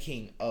the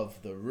making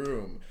of The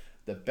Room,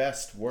 the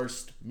best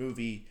worst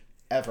movie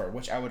ever.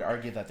 Which I would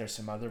argue that there's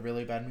some other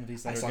really bad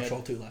movies that I saw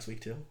Troll 2 last week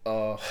too.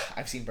 Oh,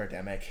 I've seen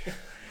Birdemic.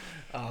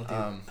 Oh,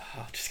 dude.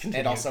 Just continue.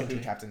 And also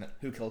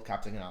Who Killed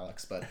Captain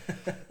Alex, but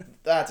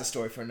that's a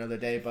story for another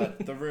day.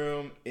 But The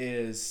Room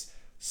is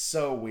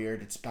so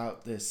weird. It's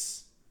about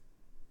this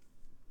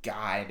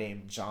guy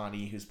named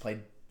Johnny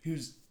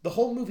who's the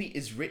whole movie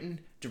is written,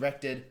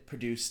 directed,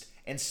 produced,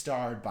 and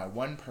starred by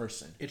one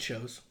person. It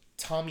shows.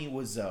 Tommy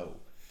Wiseau.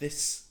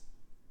 This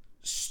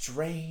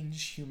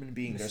strange human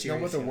being. Mysterious,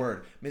 There's no other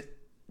word.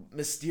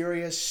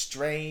 mysterious,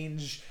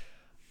 strange.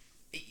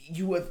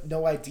 You have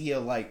no idea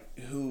like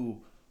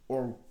who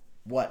or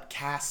what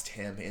cast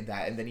him in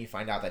that, and then you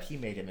find out that he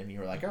made it, and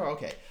you're like, oh,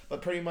 okay.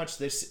 But pretty much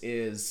this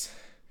is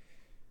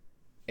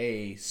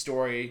a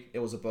story. It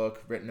was a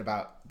book written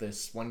about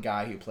this one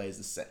guy who plays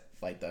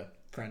the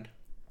friend.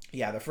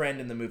 Yeah, the friend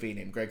in the movie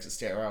named Greg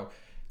Sestero.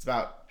 It's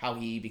about how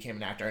he became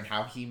an actor and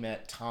how he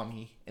met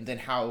Tommy, and then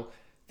how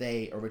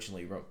they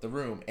originally wrote The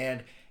Room.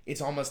 And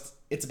it's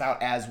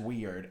about as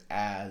weird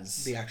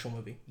as the actual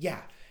movie. Yeah.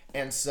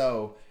 And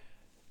so,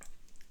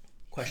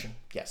 question.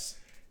 Yes.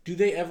 Do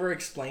they ever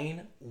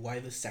explain why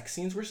the sex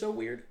scenes were so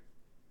weird?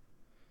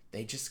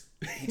 He just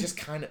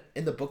kind of,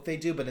 in the book they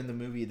do, but in the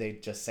movie they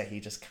just say he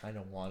just kind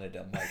of wanted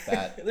them like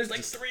that. There's like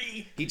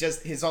 3.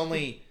 His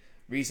only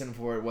reason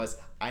for it was,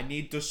 I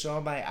need to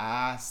show my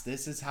ass.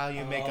 This is how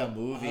you make a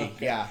movie.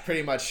 Okay. Yeah,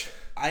 pretty much.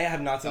 I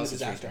have not seen The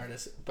Disaster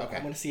Artist, but okay.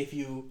 I'm going to see if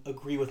you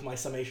agree with my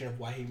summation of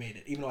why he made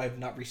it, even though I have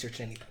not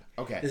researched anything.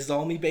 Okay. This is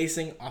all me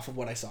basing off of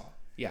what I saw.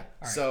 Yeah.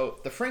 Right. So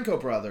the Franco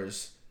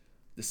brothers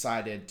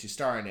decided to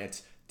star in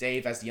it,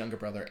 Dave as the younger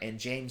brother, and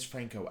James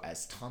Franco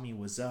as Tommy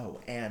Wiseau.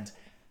 And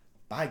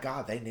by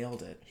God, they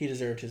nailed it. He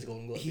deserved his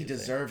Golden Globe. He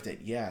deserved it,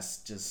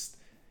 yes.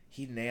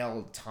 He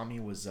nailed Tommy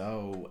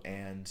Wiseau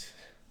and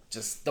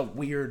just the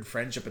weird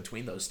friendship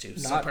between those two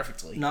so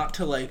perfectly. Not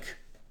to, like,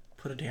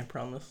 put a damper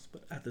on this,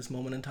 but at this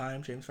moment in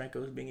time, James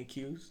Franco is being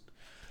accused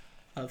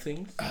of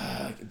things.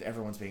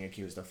 Everyone's being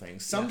accused of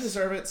things. Some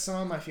deserve it.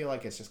 Some I feel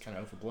like it's just kind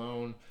of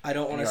overblown. I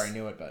don't want to. I already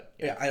knew it, but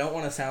yeah, I don't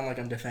want to sound like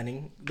I'm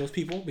defending those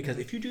people, because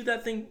if you do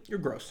that thing, you're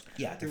gross.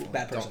 Yeah, you're a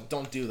bad person.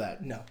 Don't do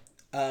that. No.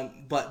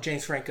 But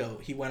James Franco,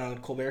 he went on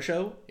Colbert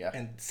Show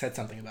and said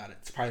something about it,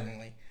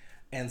 surprisingly,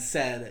 and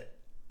said,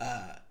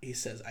 he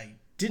says, I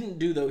didn't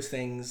do those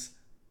things,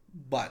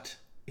 but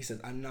he says,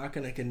 I'm not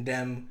going to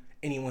condemn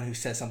anyone who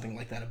says something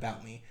like that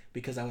about me,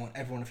 because I want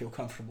everyone to feel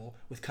comfortable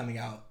with coming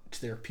out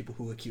to their people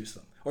who accuse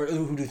them or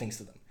who do things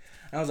to them.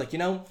 And I was like,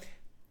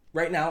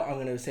 right now I'm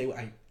going to say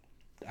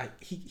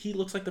he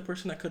looks like the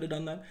person that could have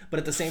done that, but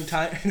at the same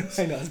time,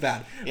 I know it's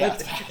bad. Yeah,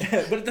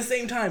 but at the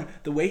same time,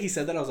 the way he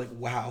said that, I was like,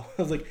 wow.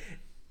 I was like,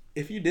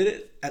 if you did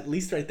it, at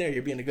least right there,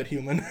 you're being a good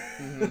human.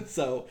 Mm-hmm.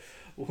 So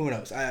who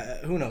knows?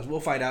 Who knows?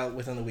 We'll find out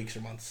within the weeks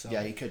or months. So.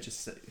 Yeah, he could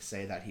just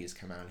say that he's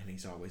come out and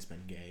he's always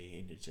been gay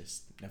and it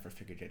just never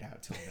figured it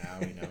out till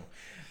now,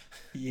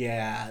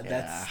 Yeah,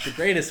 that's the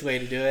greatest way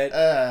to do it.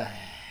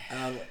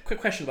 Quick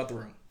question about The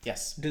Room.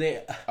 Yes. Do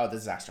they? The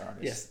Disaster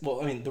Artist. Yes.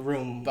 Well, I mean, The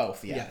Room.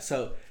 Both. Yeah. Yeah.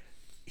 So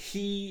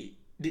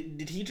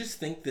did he just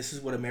think this is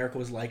what America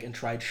was like and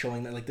tried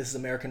showing that, like, this is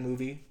an American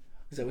movie?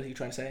 Is that what you're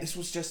trying to say? This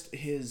was just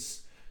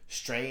his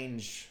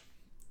strange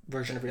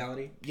version of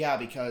reality. Yeah,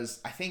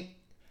 because I think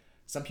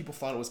some people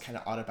thought it was kind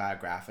of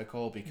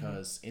autobiographical,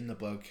 because in the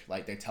book,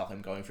 like, they tell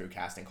him going through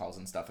casting calls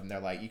and stuff, and they're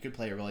like, you could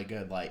play a really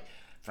good, like,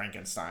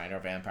 Frankenstein or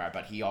vampire,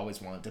 but he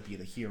always wanted to be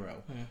the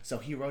hero. So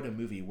he wrote a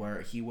movie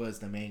where he was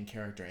the main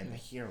character and the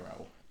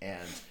hero,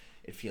 and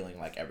it feeling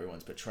like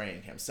everyone's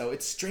betraying him. So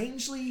it's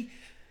strangely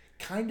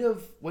kind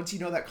of, once you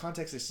know that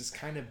context, it's just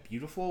kind of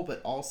beautiful,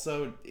 but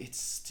also it's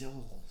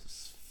still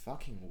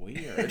fucking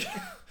weird.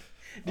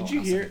 Did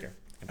you hear?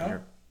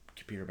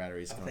 Computer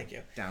batteries going thank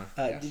you. Down.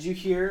 Did you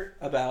hear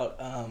about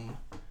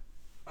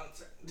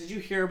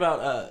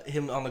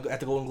him at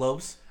the Golden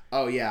Globes?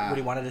 Oh yeah. What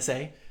he wanted to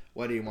say?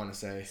 What do you want to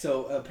say?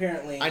 So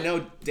apparently, I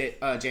know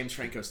James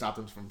Franco stopped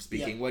him from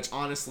speaking, which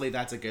honestly,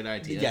 that's a good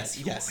idea.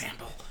 Yes,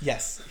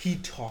 yes, he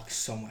talks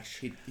so much.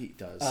 He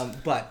does.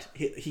 But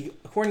he,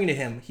 according to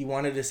him, he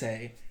wanted to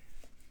say,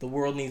 the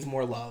world needs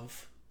more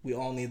love. We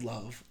all need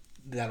love.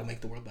 That'll make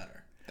the world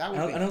better. That would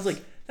be nice. And I was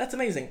like, that's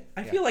amazing.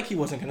 I feel like he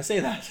wasn't going to say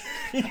that.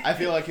 I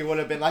feel like he would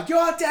have been like,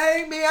 you're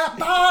tearing me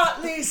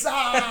apart,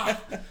 Lisa!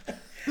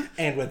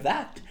 And with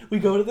that, we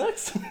go to the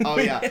next movie. Oh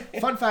yeah.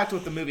 Fun fact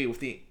with the movie, with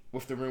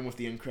The Room, with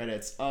the end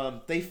credits,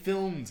 they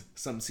filmed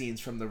some scenes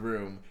from The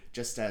Room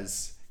just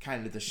as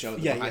kind of the show,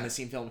 behind the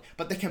scene film,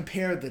 but they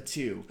compared the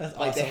two. That's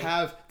like awesome. They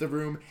have The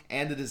Room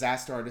and the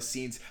Disaster Artist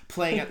scenes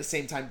playing at the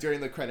same time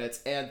during the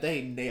credits, and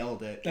they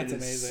nailed it. That's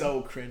amazing. Amazing.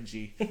 So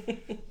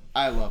cringy.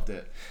 I loved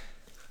it.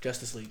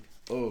 Justice League.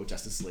 Oh,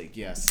 Justice League,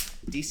 yes.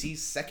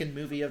 DC's second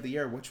movie of the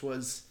year, which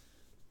was...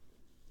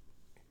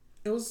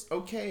 It was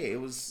okay.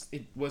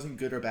 It wasn't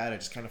good or bad. I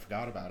just kind of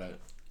forgot about it.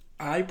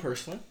 I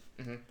personally,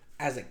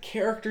 as a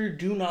character,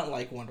 do not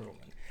like Wonder Woman.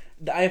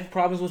 I have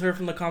problems with her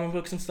from the comic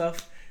books and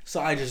stuff,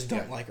 so I just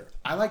don't like her.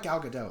 I like Gal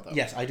Gadot, though.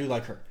 Yes, I do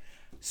like her.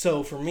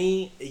 So for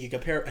me, you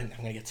compare, and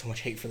I'm going to get so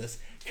much hate for this,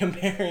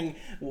 comparing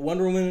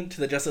Wonder Woman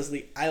to the Justice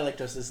League, I like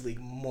Justice League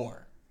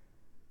more.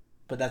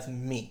 But that's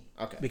me.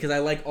 Okay. Because I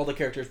like all the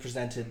characters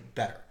presented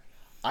better.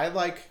 I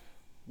like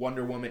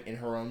Wonder Woman in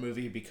her own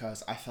movie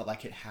because I felt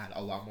like it had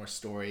a lot more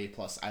story.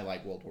 Plus, I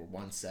like World War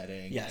I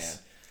setting. Yes.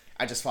 And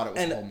I just thought it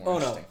was a little more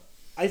interesting. No.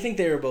 I think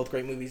they were both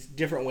great movies,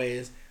 different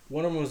ways.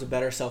 Wonder Woman was a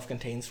better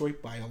self-contained story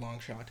by a long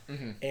shot.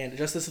 Mm-hmm. And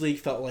Justice League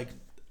felt like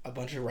a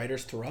bunch of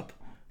writers threw up.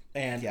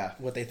 And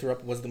what they threw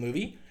up was the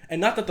movie. And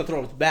not that the throw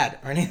up was bad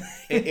or anything.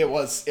 It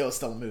was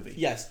still a movie.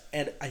 Yes.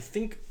 And I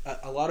think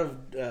a lot of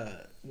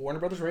Warner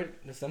Brothers, right?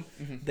 It's them.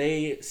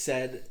 They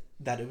said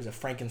that it was a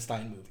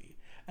Frankenstein movie,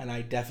 and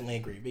I definitely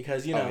agree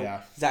because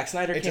Zack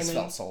Snyder it came just in.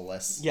 felt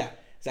soulless. Yeah,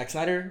 Zack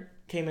Snyder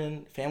came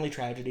in, family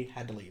tragedy,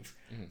 had to leave.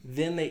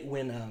 Then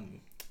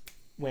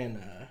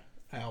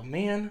oh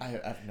man, I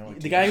have no idea.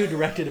 the guy who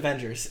directed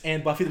Avengers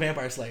and Buffy the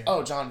Vampire Slayer.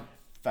 Oh, Jon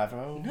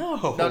Favreau?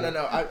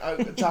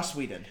 No. Joss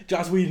Whedon.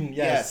 Joss Whedon,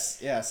 yes.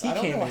 Yes. He I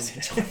don't came know in.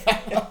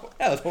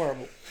 That was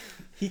horrible.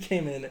 He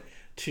came in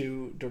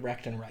to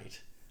direct and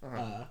write,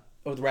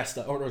 direct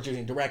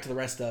the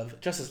rest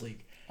of Justice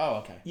League.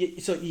 Oh, okay.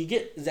 So you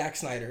get Zack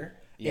Snyder,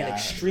 an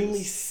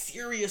extremely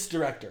serious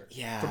director,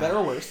 for better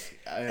or worse,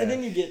 and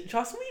then you get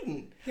Joss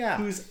Whedon,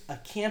 who's a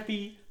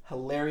campy,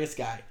 hilarious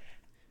guy.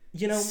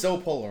 So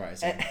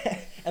polarizing.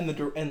 And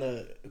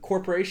the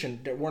corporation,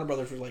 Warner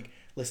Brothers, was like,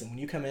 listen, when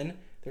you come in,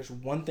 there's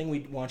one thing we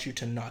want you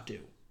to not do.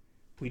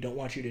 We don't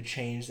want you to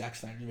change Zack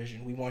Snyder's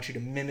vision. We want you to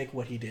mimic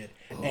what he did.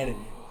 And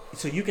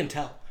so you can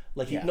tell,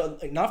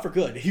 not for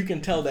good. You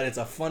can tell that it's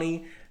a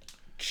funny,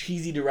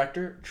 cheesy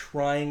director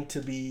trying to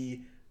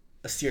be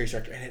a serious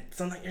director, and it's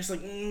something you're just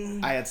like.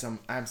 I had some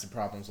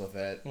problems with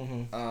it.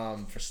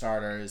 For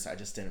starters, I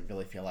just didn't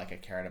really feel like I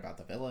cared about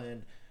the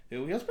villain. He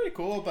was pretty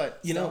cool, but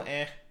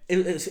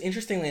It's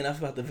interestingly enough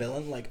about the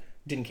villain,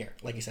 didn't care.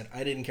 Like you said,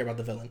 I didn't care about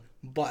the villain,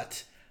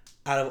 but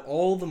out of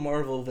all the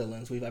Marvel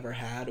villains we've ever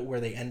had, where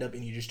they end up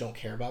and you just don't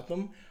care about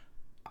them,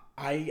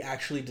 I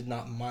actually did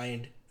not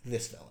mind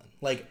this villain.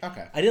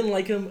 I didn't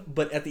like him,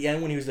 but at the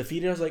end when he was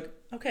defeated, I was like,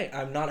 okay,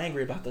 I'm not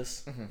angry about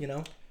this.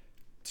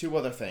 Two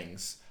other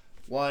things.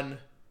 One,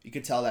 you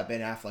could tell that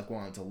Ben Affleck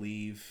wanted to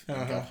leave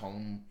and go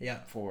home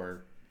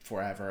for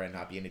forever and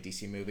not be in a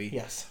DC movie.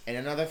 Yes. And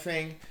another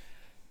thing,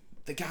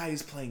 the guy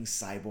who's playing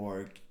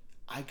Cyborg,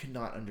 I could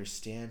not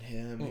understand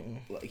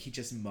him. He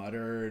just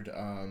muttered.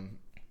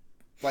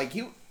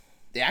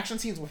 The action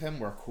scenes with him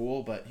were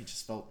cool, but he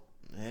just felt.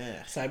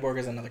 Cyborg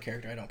is another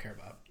character I don't care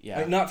about.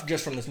 Yeah. Not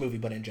just from this movie,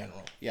 but in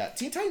general. Yeah,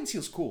 Teen Titans, he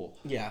was cool.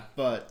 Yeah.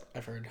 But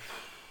I've heard.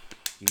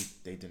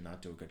 They did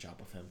not do a good job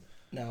with him.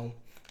 No.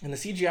 And the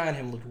CGI on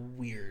him looked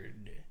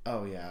weird.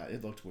 Oh, yeah,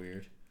 it looked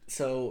weird.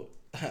 So,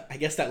 I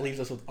guess that leaves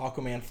us with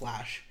Aquaman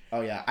Flash.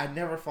 Oh, yeah, I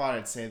never thought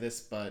I'd say this,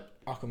 but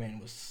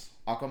Aquaman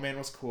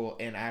was cool,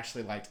 and I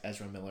actually liked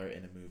Ezra Miller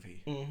in a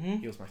movie.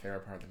 He was my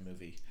favorite part of the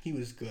movie. He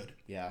was good.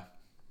 Yeah.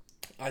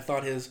 I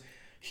thought his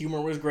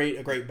humor was great,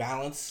 a great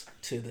balance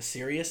to the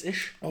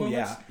serious-ish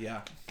moments.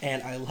 Yeah.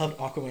 And I loved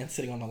Aquaman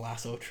sitting on the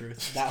lasso of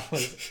truth. That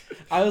was,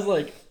 I was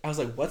like,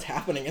 what's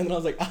happening? And then I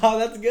was like, oh,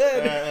 that's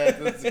good.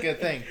 That's a good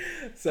thing.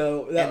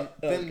 So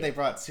then they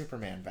brought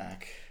Superman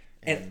back.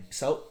 And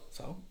so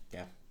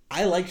yeah,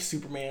 I liked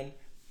Superman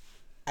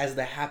as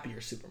the happier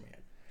Superman,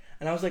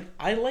 and I was like,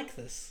 I like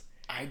this.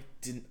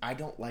 I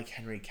don't like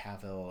Henry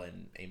Cavill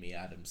and Amy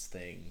Adams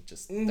thing.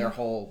 Just the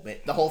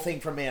whole thing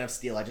from Man of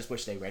Steel. I just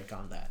wish they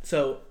retconned that.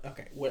 So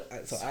okay,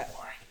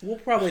 we'll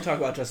probably talk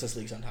about Justice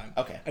League sometime.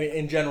 Okay. I mean,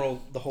 in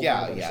general, the whole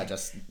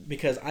just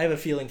because I have a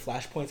feeling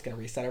Flashpoint's gonna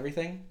reset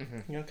everything.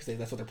 Because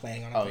that's what they're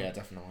planning on. Oh yeah,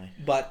 definitely.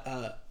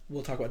 But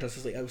we'll talk about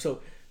Justice League.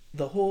 So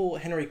the whole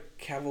Henry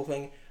Cavill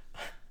thing.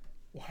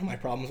 One of my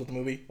problems with the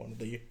movie, one of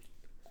the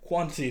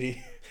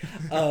quantity,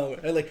 so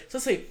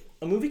let's say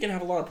a movie can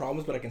have a lot of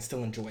problems, but I can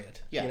still enjoy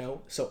it. Yeah.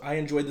 So I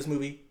enjoyed this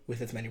movie with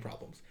its many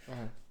problems.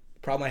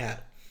 Problem I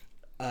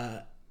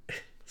had,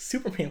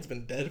 Superman's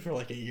been dead for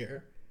a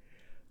year.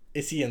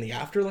 Is he in the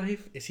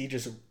afterlife? Is he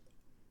just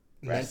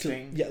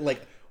resting?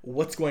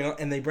 What's going on?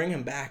 And they bring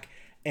him back,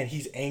 and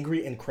he's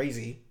angry and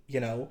crazy,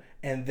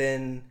 and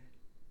then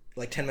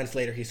 10 minutes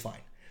later he's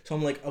fine. So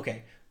I'm like,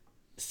 okay,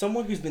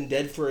 someone who's been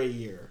dead for a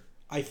year.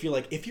 I feel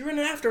like if you're in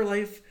an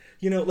afterlife,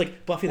 Buffy the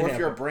Vampire. Or if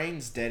your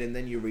brain's dead and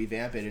then you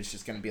revamp it, it's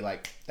just going to be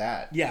like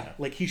that. Yeah,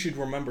 he should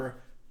remember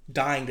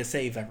dying to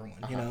save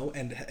everyone,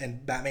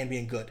 and Batman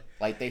being good.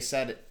 They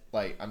said,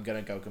 I'm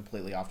going to go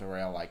completely off the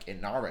rail,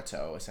 in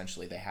Naruto,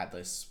 essentially they had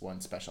this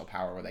one special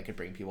power where they could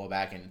bring people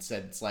back, and it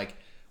said it's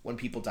when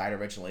people died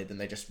originally, then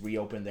they just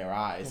reopen their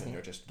eyes and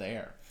they're just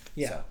there.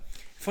 Yeah. So.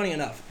 Funny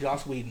enough,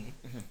 Joss Whedon.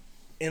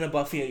 In a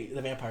Buffy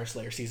the Vampire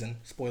Slayer season,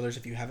 spoilers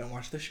if you haven't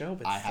watched the show,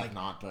 but I have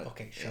not. But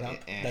okay, shut up.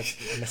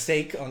 That's a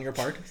mistake on your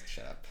part.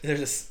 Shut up.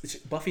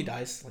 Buffy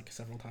dies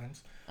several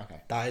times. Okay.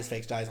 Dies,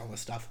 fakes, dies, all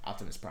this stuff.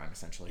 Optimus Prime,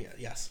 essentially. Yeah.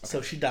 Yes. Okay.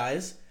 So she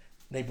dies.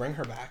 They bring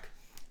her back,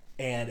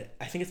 and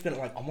I think it's been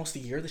almost a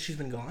year that she's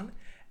been gone.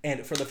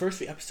 And for the first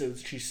few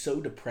episodes, she's so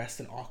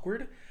depressed and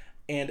awkward.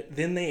 And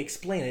then they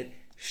explain it.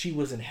 She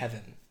was in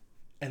heaven,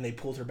 and they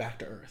pulled her back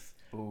to Earth.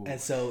 Ooh.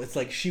 And so it's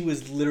she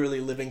was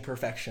literally living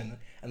perfection,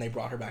 and they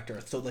brought her back to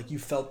Earth. So you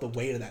felt the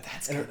weight of that.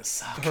 That's gonna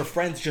suck. Her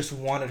friends just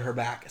wanted her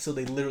back, so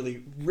they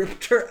literally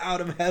ripped her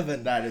out of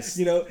heaven. That is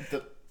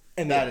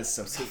that is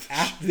so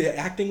sad. The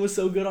acting was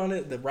so good on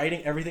it, the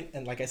writing, everything,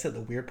 and like I said,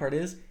 the weird part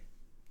is,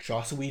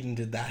 Joss Whedon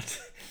did that.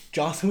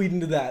 Joss Whedon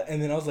did that, and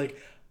then I was like,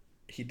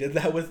 he did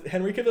that with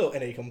Henry Cavill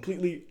in a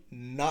completely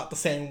not the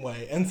same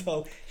way, and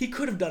so he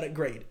could have done it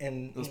great.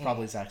 And it was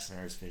probably Zack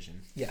Snyder's vision.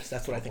 Yes,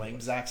 that's what I think.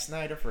 Blame Zack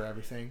Snyder for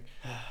everything.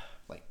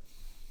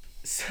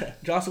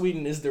 Joss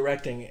Whedon is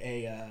directing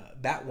a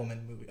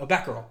Batwoman movie,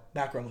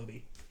 Batgirl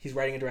movie. He's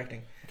writing and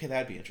directing. Okay,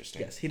 that'd be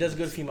interesting. Yes, he does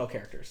good female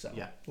characters. So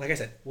yeah, like I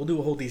said, we'll do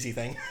a whole DC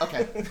thing.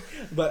 Okay.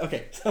 But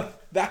okay, so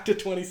back to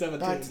 2017.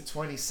 Back to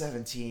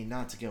 2017,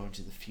 not to go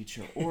into the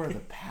future or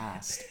the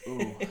past.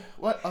 Ooh,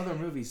 what other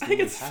movies do I think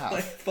we it's have?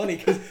 like, funny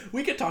because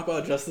we could talk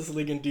about Justice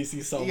League and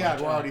DC so much. Yeah,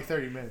 we're already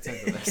 30 minutes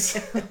into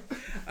this.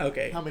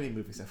 Okay. How many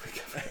movies have we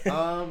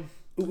covered?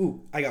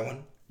 Ooh, I got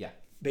one. Yeah.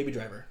 Baby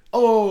Driver.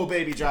 Oh,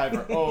 Baby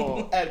Driver.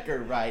 Oh, Edgar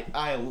Wright.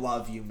 I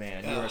love you,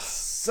 man. You're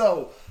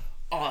so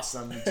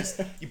awesome.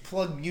 You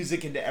plug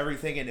music into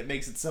everything and it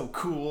makes it so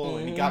cool.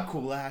 And you got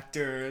cool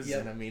actors.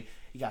 Yep. And I mean,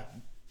 you got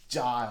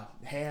John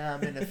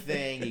Hamm in a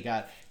thing. You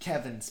got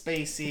Kevin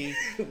Spacey.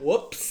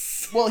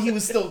 Whoops. Well, he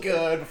was still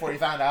good before he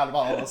found out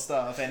about all this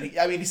stuff. And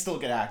he's still a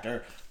good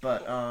actor.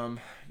 But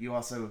you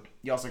also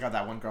got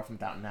that one girl from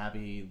Downton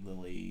Abbey,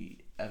 Lily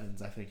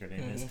Evans, I think her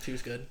name is. She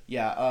was good.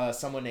 Yeah,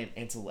 someone named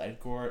Ansel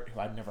Elgort, who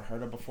I'd never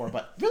heard of before,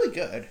 but really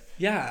good.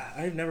 Yeah,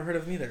 I've never heard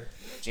of him either.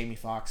 Jamie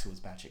Foxx, who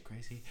was batshit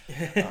crazy.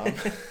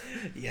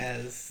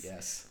 Yes.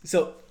 Yes.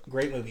 So,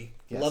 great movie.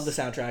 Yes. Love the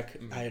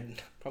soundtrack. I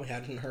probably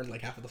hadn't heard like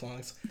half of the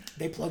songs.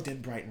 They plugged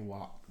in Brighton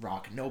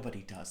Rock.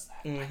 Nobody does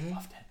that. I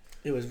loved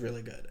it. It was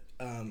really good.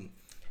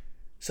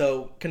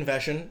 So,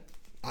 confession,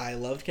 I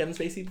loved Kevin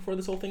Spacey before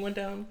this whole thing went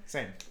down.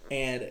 Same.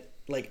 And,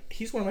 like,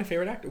 he's one of my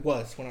favorite actors.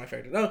 Was one of my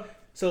favorite. No,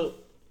 so,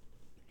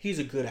 he's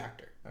a good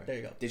actor. Right. There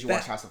you go. Did you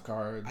watch House of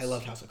Cards? I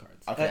loved House of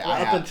Cards. Okay,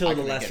 up until I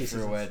the last few few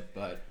seasons. it,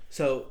 but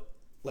So,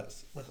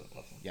 listen.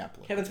 yeah,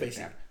 Kevin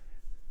Spacey.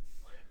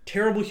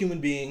 Terrible human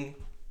being,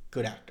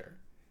 good actor.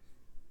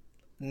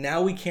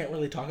 Now we can't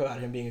really talk about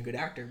him being a good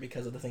actor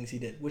because of the things he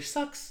did, which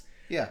sucks.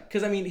 Yeah.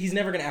 Because, I mean, he's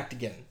never going to act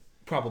again.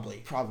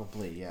 Probably,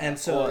 yeah. And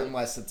so, or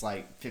unless it's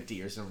like 50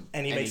 years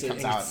and he makes an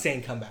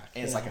insane comeback.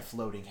 And it's like a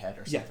floating head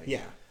or something.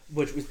 Yeah.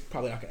 Which was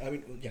probably not gonna, I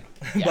mean, you know.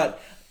 Yeah.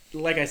 But,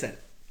 like I said,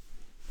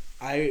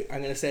 I'm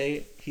going to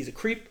say he's a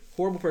creep,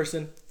 horrible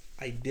person.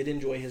 I did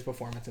enjoy his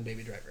performance in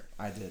Baby Driver.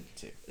 I did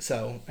too.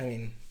 So, I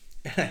mean,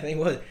 I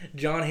think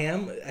John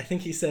Hamm, I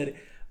think he said,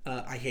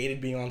 I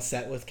hated being on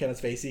set with Kevin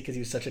Spacey because he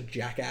was such a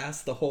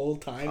jackass the whole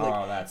time.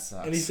 Like, that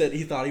sucks. And he said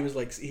he thought he was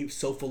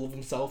so full of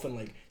himself and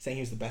like saying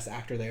he was the best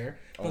actor there.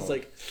 I was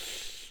like,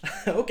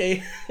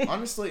 okay.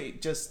 Honestly,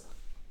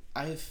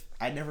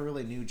 I never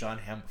really knew John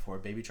Hamm before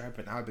Baby Driver,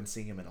 but now I've been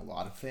seeing him in a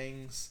lot of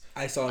things.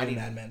 I saw him in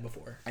Mad Men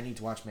before. I need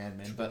to watch Mad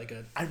Men, but really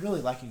good. I'm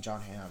really liking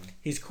John Hamm.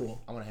 He's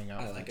cool. I want to hang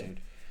out with that dude.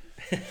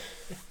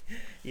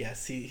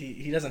 Yes,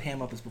 he doesn't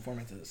ham up his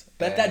performances.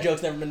 Bet that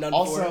joke's never been done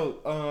before.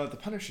 Also, the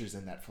Punisher's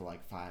in that for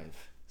like 5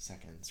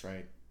 seconds,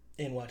 right?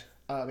 In what?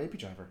 Baby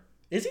Driver.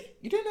 Is he?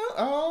 You didn't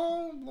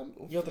know?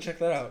 You have to check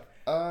that out.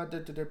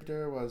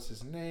 What was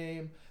his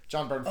name?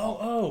 John Bernthal.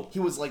 Oh. He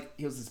was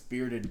this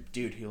bearded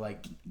dude who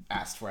like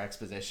asked for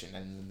exposition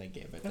and then they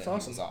gave it. That's and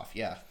awesome. He was off.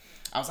 Yeah.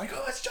 I was like,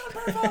 oh, it's John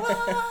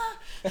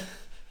Bernthal.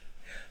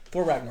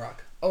 Thor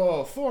Ragnarok.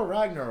 Oh, Thor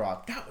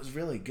Ragnarok. That was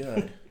really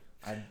good.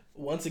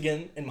 Once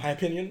again, in my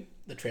opinion,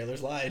 the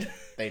trailers lied.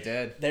 They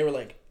did. They were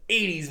like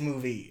 80s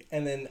movie,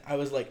 and then I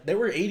was like, there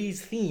were 80s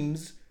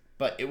themes,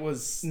 but it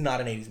was not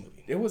an 80s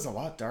movie. It was a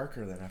lot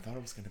darker than I thought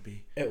it was going to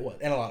be. It was,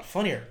 and a lot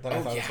funnier than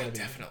I thought it was going to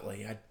be.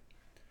 Definitely.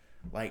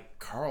 Like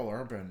Carl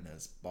Urban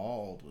as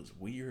bald was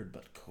weird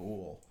but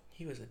cool.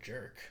 He was a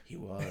jerk. He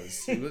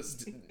was.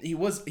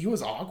 He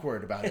was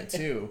awkward about it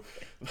too.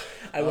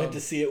 I went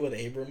to see it with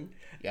Abram.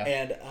 Yeah.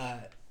 And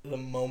the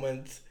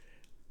moment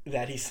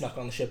that he snuck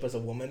on the ship as a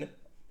woman,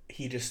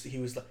 he's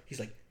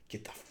like,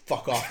 get the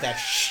fuck off that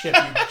ship,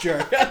 you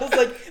jerk. I was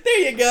like,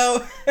 there you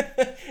go.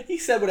 He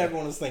said what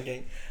everyone was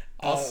thinking.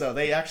 Also,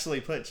 they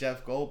actually put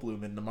Jeff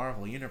Goldblum in the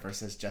Marvel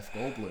Universe as Jeff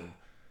Goldblum.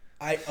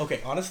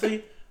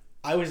 Honestly,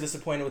 I was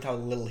disappointed with how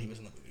little he was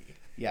in the movie.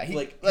 Yeah,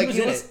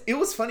 it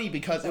was funny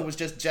because it was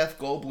just Jeff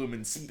Goldblum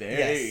in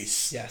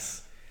space.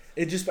 Yes.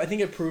 I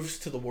think it proves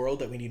to the world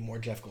that we need more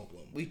Jeff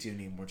Goldblum. We do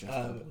need more Jeff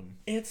Goldblum.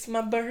 It's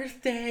my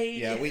birthday.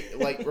 Yeah, we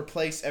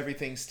replace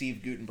everything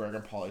Steve Guttenberg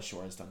and Pauly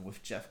Shore has done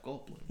with Jeff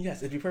Goldblum.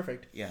 Yes, it'd be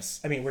perfect. Yes.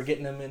 I mean, we're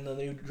getting him in the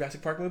new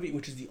Jurassic Park movie,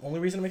 which is the only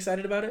reason I'm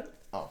excited about it.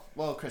 Oh,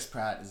 well, Chris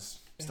Pratt is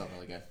still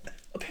really good.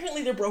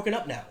 Apparently they're broken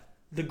up now.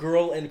 The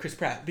girl and Chris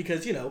Pratt,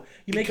 because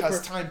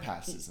because time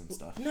passes and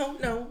stuff.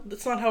 No,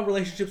 that's not how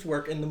relationships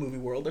work in the movie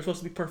world. They're supposed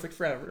to be perfect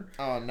forever.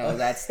 Oh no,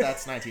 that's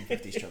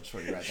 1950s tropes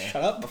for you right there.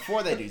 Shut up.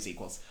 Before they do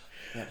sequels.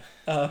 Yeah.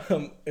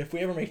 If we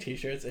ever make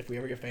T-shirts, if we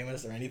ever get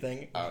famous or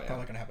anything, it's probably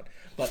not gonna happen.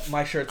 But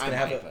my shirt's gonna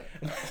have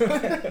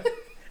it.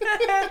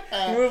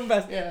 Moving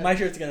fast. Yeah. My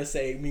shirt's gonna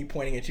say me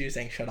pointing at you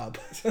saying "shut up."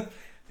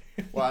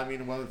 Well, I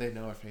mean, whether they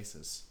know our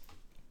faces,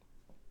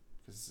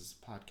 because this is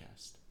a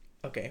podcast.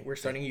 Okay, we're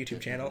starting a YouTube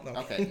channel. No.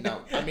 Okay,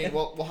 no. I mean,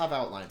 we'll have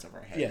outlines of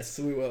our heads. Yes,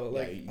 we will.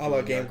 A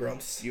la Game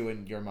Grumps. You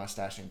and your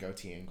mustache and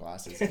goatee and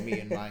glasses, and me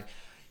and my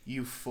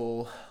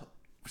youthful,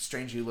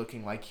 strangely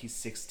looking like he's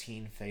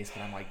 16 face,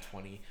 but I'm like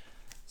 20.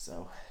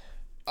 So,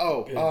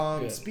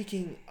 good.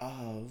 Speaking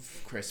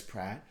of Chris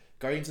Pratt,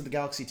 Guardians of the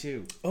Galaxy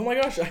 2. Oh my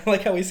gosh, I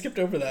like how we skipped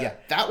over that. Yeah,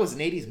 that was an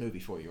 80s movie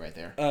for you right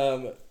there.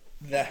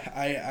 That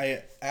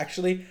I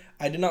actually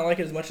did not like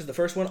it as much as the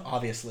first one,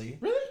 obviously.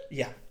 Really?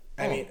 Yeah.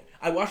 I mean,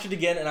 I watched it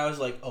again and I was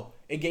like, oh,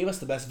 It gave us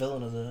the best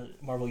villain of the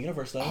Marvel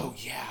Universe, though. Oh,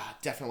 yeah.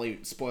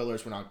 Definitely.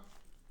 Spoilers, we're not...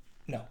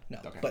 No.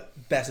 Okay.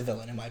 But best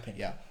villain, in my opinion.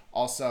 Yeah.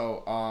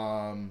 Also,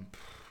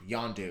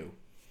 Yondu.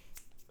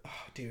 Oh,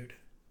 dude.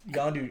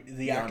 Yondu,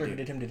 the actor who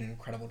did him, did an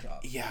incredible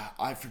job. Yeah,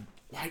 why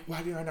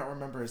do I not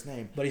remember his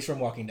name? But he's from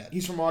Walking Dead.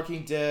 He's from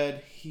Walking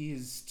Dead.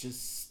 He's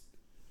just...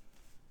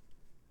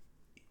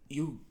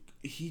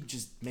 He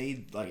just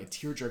made like a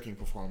tear-jerking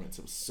performance.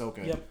 It was so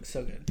good. Yep,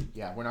 so good.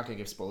 Yeah, we're not going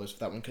to give spoilers for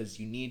that one because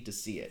you need to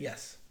see it.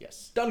 Yes.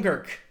 Yes.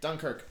 Dunkirk.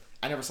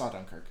 I never saw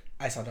Dunkirk.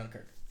 I saw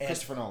Dunkirk. And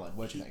Christopher Nolan,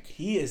 what'd you think?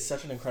 He is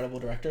such an incredible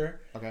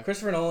director. Okay.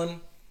 Christopher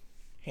Nolan,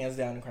 hands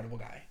down, incredible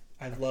guy.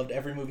 I've loved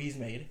every movie he's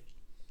made.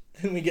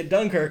 Then we get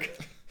Dunkirk.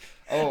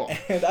 Oh.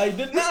 And I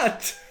did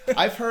not.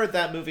 I've heard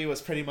that movie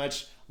was pretty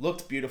much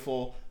looked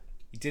beautiful.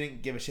 You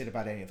didn't give a shit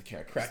about any of the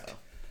characters. Correct. Though.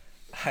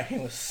 I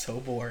was so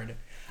bored.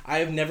 I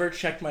have never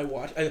checked my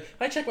watch. If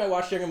I check my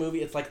watch during a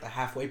movie, it's like the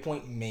halfway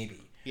point, maybe.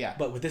 Yeah.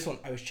 But with this one,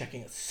 I was checking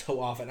it so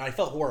often. And I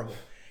felt horrible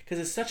because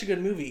it's such a good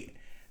movie.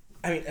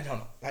 I mean, I don't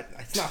know.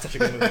 It's not such a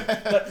good movie,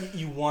 but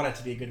you want it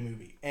to be a good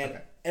movie. And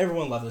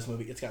everyone loved this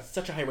movie. It's got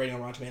such a high rating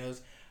on Rotten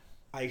Tomatoes.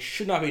 I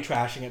should not be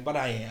trashing it, but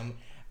I am.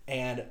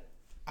 And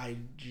I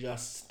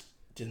just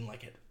didn't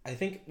like it. I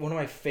think one of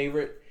my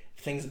favorite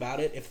things about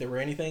it, if there were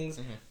any things,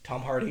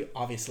 Tom Hardy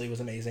obviously was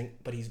amazing,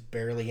 but he's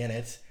barely in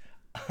it.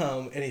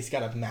 And he's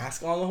got a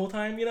mask on the whole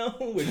time, you know?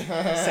 Which,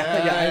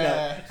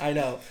 yeah, I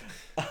know.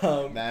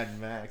 Mad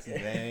Max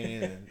and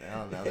Bane, and I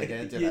don't know. They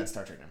didn't do that in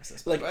Star Trek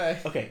Nemesis. Like,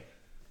 okay,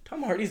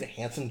 Tom Hardy's a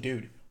handsome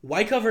dude.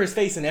 Why cover his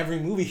face in every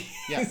movie?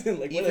 Yeah,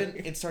 like, even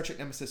in Star Trek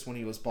Nemesis when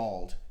he was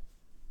bald,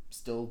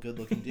 still good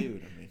looking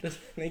dude. I mean, just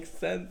makes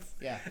sense.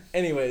 Yeah.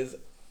 Anyways,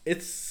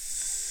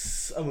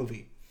 it's a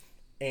movie,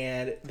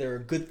 and there are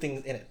good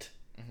things in it,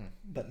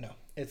 but no,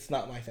 it's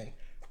not my thing.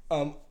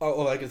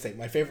 I can say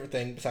my favorite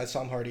thing besides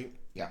Tom Hardy,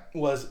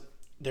 was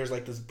there's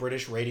like this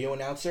British radio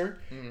announcer,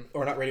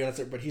 or not radio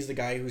announcer, but he's the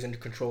guy who's in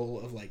control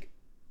of like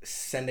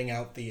sending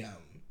out the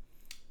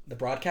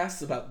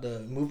broadcasts about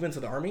the movements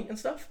of the army and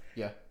stuff.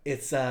 Yeah.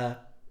 It's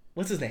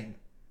what's his name?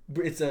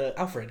 It's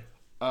Alfred.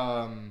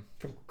 From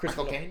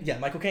Michael Caine? Yeah,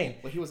 Michael Caine.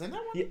 Well, he was in that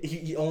one? Yeah,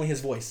 he only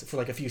his voice for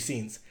like a few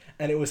scenes,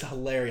 and it was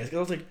hilarious. Cause I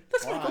was like,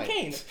 "That's Michael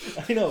Caine."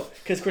 I know,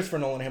 because Christopher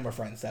Nolan and him are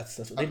friends. That's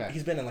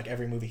he's been in like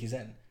every movie he's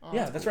in. Oh,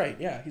 yeah, that's cool. Right.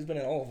 Yeah, he's been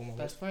in all of them.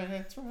 Best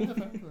friends. So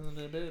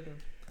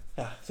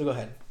go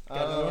ahead.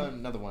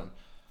 Another one.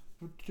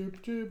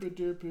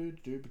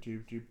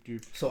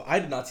 So I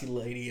did not see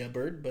Lady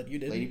Bird, but you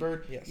did. Lady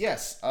Bird? Yes.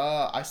 Yes.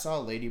 I saw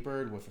Lady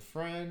Bird with a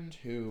friend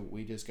who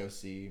we just go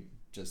see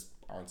just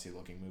artsy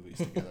looking movies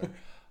together.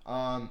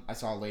 I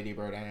saw Lady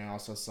Bird, and I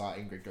also saw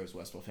Ingrid Goes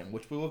West with him,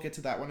 which we will get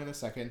to that one in a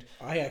second.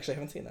 I actually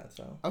haven't seen that,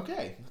 so.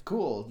 Okay,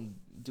 cool.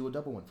 Do a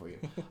double one for you.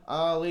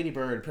 Lady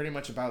Bird, pretty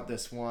much about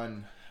this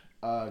one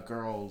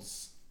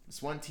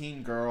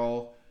teen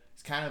girl.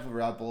 Is kind of a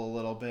rebel a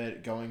little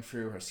bit, going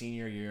through her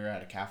senior year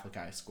at a Catholic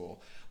high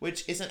school,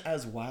 which isn't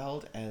as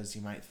wild as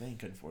you might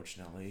think,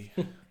 unfortunately.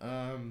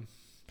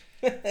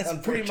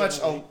 It's pretty much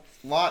a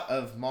lot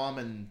of mom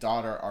and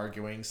daughter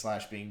arguing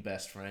 / being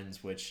best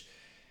friends, which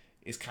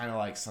is kind of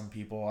like some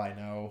people I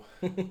know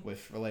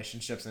with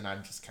relationships, and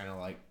I'm just kind of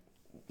like,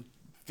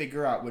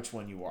 figure out which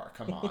one you are.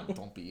 Come on,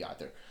 don't be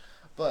either.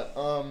 But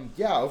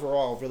yeah,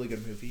 overall, really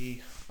good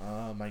movie.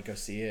 Might go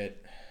see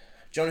it.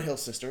 Jonah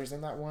Hill's sister is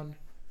in that one.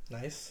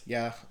 Nice.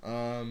 Yeah.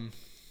 Kind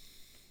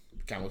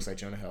of looks like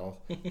Jonah Hill,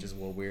 which is a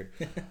little weird.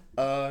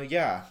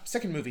 Yeah.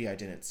 Second movie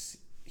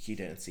he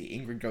didn't see.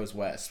 Ingrid Goes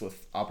West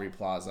with Aubrey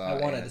Plaza. I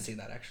wanted to see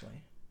that,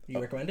 actually. You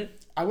recommend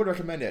it? I would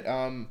recommend it.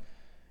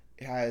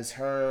 It has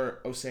her,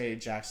 Osei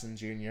Jackson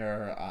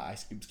Jr.,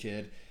 Ice Cube's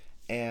kid,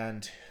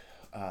 and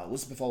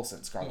Elizabeth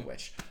Olsen, Scarlet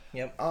Witch.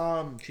 Yep.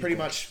 Pretty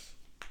much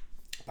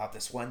about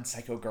this one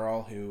psycho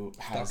girl who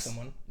has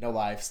no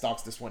life,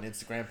 stalks this one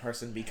Instagram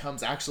person,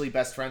 becomes actually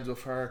best friends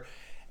with her,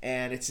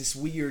 and it's this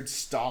weird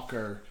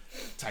stalker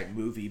type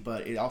movie,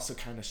 but it also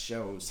kind of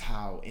shows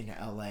how in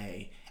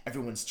LA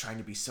everyone's trying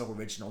to be so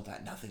original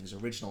that nothing's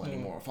original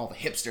anymore with all the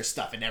hipster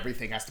stuff, and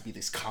everything has to be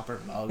these copper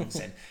mugs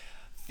and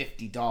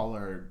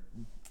 $50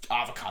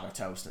 avocado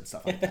toast and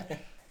stuff like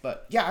that.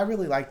 But yeah, I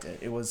really liked it.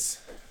 It was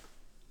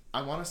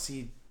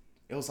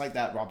like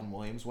that Robin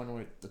Williams one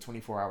with the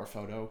 24-hour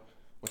photo,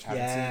 which I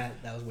haven't seen. Yeah,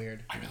 that was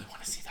weird. I really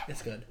want to see that one.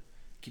 It's good. I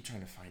keep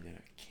trying to find it.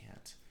 I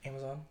can't.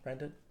 Amazon?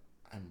 Rented?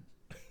 I'm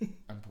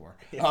poor.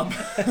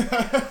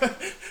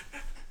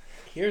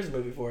 Here's a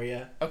movie for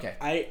you. Okay.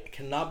 I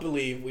cannot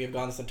believe we have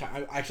gone this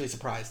entire... I'm actually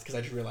surprised, because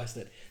I just realized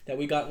it, that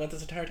we went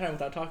this entire time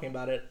without talking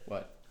about it.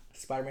 What?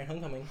 Spider-Man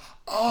Homecoming.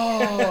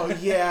 Oh,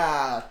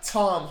 yeah.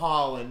 Tom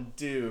Holland,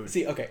 dude.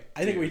 See, okay.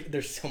 I think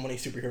there's so many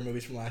superhero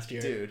movies from last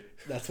year. Dude.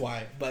 That's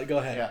why. But go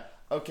ahead. Yeah.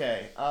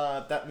 Okay.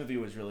 That movie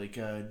was really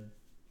good.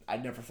 I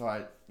never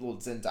thought... Well,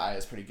 Zendaya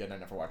is pretty good. I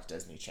never watched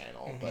Disney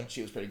Channel, but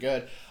she was pretty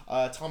good.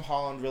 Tom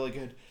Holland, really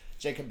good.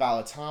 Jacob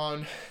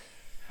Balatón.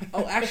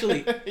 Oh,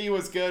 actually... he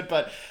was good,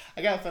 but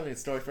I got a funny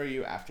story for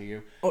you after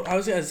you. Oh, I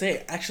was going to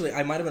say, actually,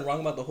 I might have been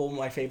wrong about the whole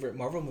my favorite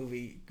Marvel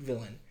movie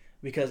villain.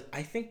 because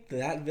I think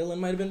that villain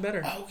might have been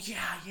better. Oh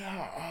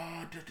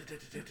yeah.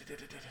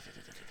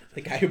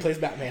 The guy who plays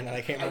Batman that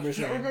I can't remember his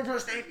name. I can't remember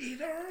his name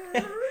either.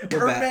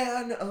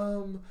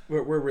 Birdman.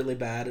 We're really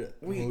bad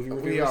at movie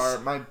reviewers. We are.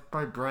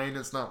 My brain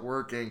is not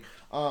working.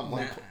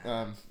 No.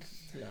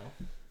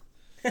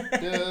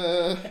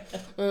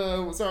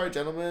 Sorry,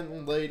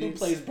 gentlemen, ladies. Who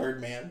plays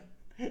Birdman?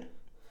 Okay,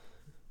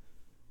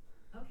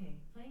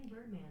 playing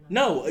Birdman.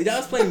 No, that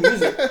was playing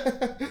music.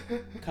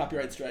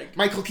 Copyright strike.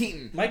 Michael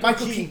Keaton.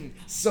 Michael Keaton.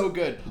 So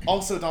good.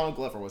 Also, Donald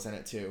Glover was in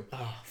it too.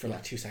 Oh, for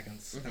like 2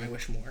 seconds. And I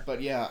wish more.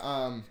 But yeah,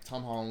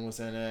 Tom Holland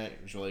was in it.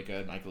 It was really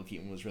good. Michael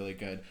Keaton was really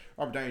good.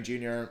 Robert Downey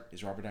Jr.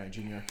 is Robert Downey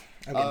Jr.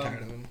 I'm getting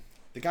tired of him.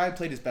 The guy who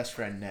played his best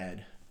friend,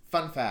 Ned.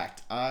 Fun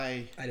fact,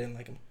 I didn't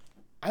like him.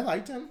 I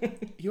liked him.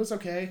 He was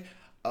okay.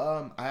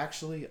 I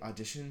actually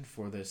auditioned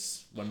for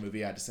this one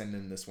movie. I had to send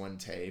in this one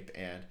tape,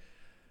 and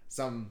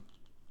some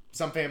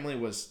family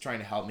was trying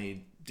to help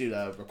me do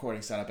the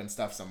recording setup and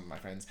stuff, some of my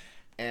friends,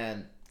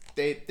 and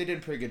they did a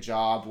pretty good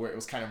job where it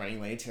was kind of running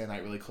late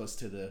tonight, really close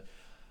to the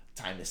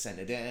time to send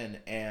it in.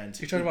 And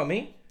you're talking about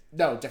me?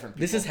 No, different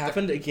people. This has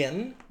happened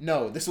again?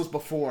 No, this was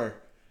before.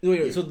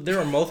 Wait, so there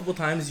are multiple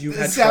times you've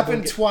had this trouble.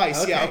 Happened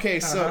twice. Okay. Yeah, okay,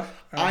 so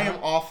I am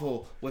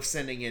awful with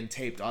sending in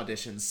taped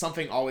auditions.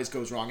 Something always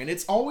goes wrong, and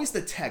it's always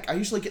the tech. I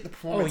usually get the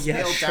performance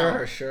nailed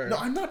down. Sure. No,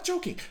 I'm not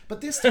joking. But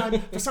this time,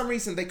 for some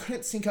reason, they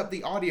couldn't sync up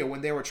the audio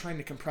when they were trying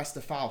to compress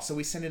the file, so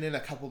we sent it in a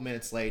couple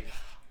minutes late.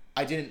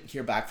 I didn't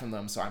hear back from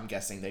them, so I'm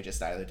guessing they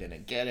just either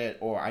didn't get it,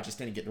 or I just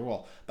didn't get the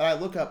role. But I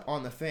look up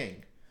on the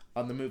thing,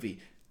 on the movie,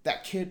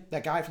 that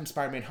guy from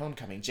Spider-Man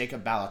Homecoming,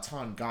 Jacob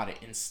Balatón, got it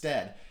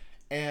instead.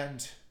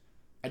 And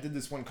I did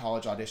this one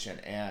college audition,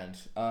 and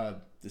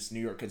this New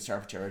York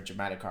Conservatory of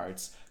Dramatic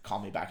Arts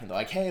called me back, and they're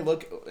like, hey,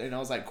 look, and I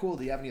was like, cool,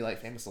 do you have any,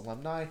 like, famous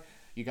alumni?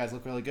 You guys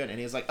look really good. And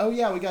he was like, oh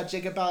yeah, we got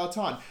Jacob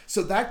Balatón.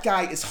 So that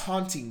guy is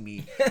haunting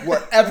me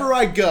wherever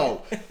I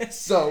go.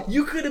 So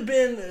you could have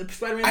been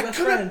Spider-Man's best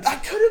friend. I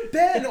could have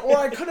been, or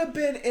I could have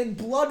been in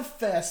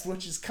Bloodfest,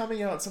 which is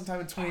coming out sometime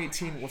in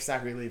 2018 with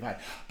Zachary Levi.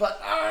 But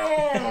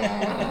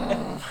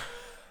oh,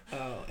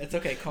 it's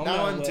okay. Calm down.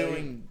 Now I'm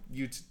doing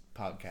YouTube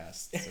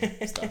podcasts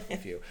and stuff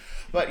with you.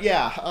 But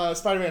yeah,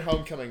 Spider-Man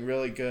Homecoming,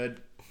 really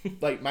good.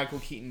 Like Michael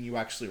Keaton, you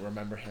actually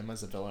remember him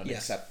as a villain, yes.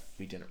 Except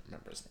we didn't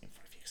remember his name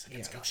for a few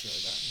seconds ago.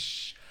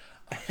 It's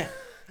really bad.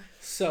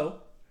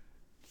 So,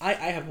 I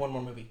have one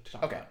more movie to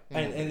talk about.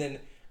 And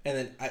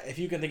then if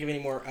you can think of any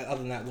more other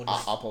than that, we'll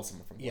just... I'll pull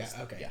someone from the list.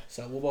 Okay. Yeah.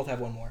 So we'll both have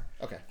one more.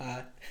 Okay.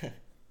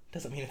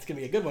 Doesn't mean it's gonna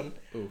be a good one.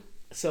 Ooh.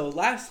 So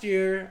last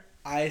year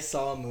I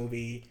saw a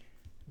movie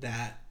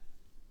that,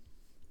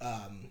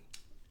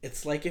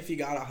 it's like if you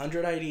got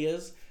 100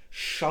 ideas,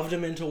 shoved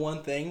them into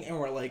one thing, and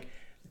were like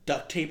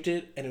duct taped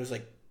it, and it was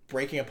like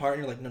breaking apart,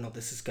 and you're like, no,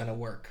 this is gonna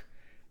work.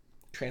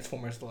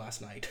 Transformers: The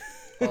Last Knight.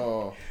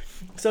 Oh.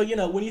 So,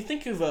 when you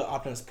think of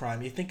Optimus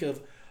Prime, you think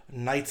of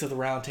Knights of the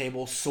Round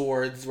Table,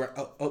 swords.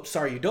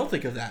 Sorry, you don't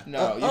think of that.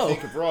 No, you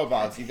think of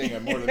robots. You think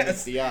of more than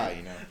meets the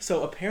eye,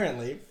 So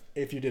apparently,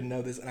 if you didn't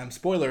know this, and I'm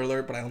spoiler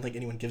alert, but I don't think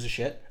anyone gives a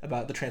shit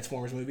about the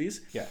Transformers movies.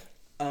 Yeah.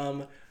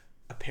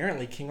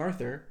 Apparently, King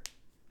Arthur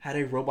had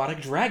a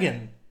robotic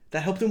dragon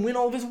that helped him win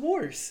all of his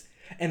wars.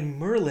 And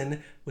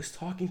Merlin was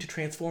talking to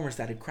Transformers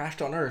that had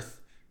crashed on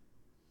Earth.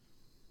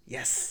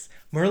 Yes.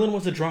 Merlin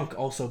was a drunk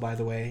also, by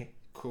the way.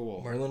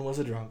 Cool. Merlin was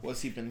a drunk.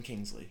 Was he Ben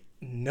Kingsley?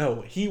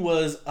 No, he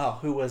was... Oh,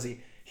 who was he?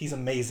 He's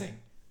amazing.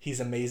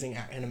 He's amazing,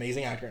 an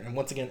amazing actor. And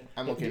once again,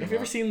 have you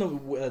ever seen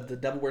the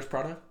Devil Wears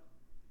Prada?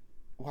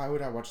 Why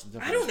would I watch the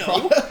Devil I don't Wears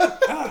know.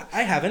 Prada?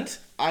 I haven't.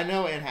 I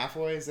know Anne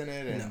Hathaway's in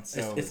it. And no,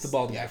 so it's the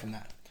bald guy from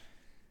that.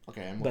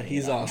 Okay, but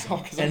he's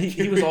awesome. And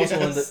he was also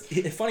in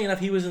the... Funny enough,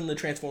 he was in the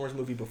Transformers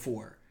movie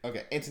before.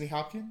 Okay, Anthony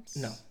Hopkins?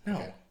 No.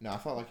 Okay. No, I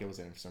felt like it was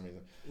in it for some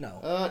reason.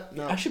 No.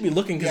 No. I should be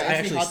looking because I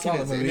actually saw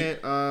the movie. In it.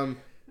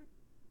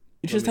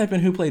 You just type in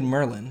who played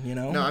Merlin,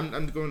 No,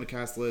 I'm going to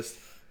cast list.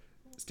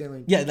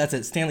 Stanley. Yeah, that's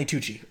it. Stanley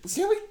Tucci.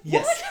 Stanley?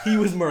 Yes, what? He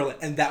was Merlin,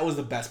 and that was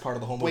the best part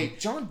of the whole movie. Wait,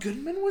 John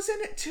Goodman was in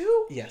it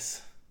too?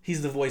 Yes.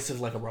 He's the voice of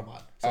like a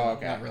robot. So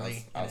okay. Not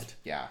really in it.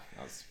 Yeah.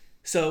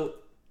 So,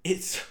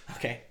 it's...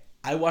 Okay,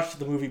 I watched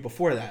the movie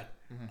before that.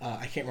 Mm-hmm.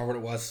 I can't remember what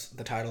it was,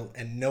 the title,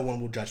 and no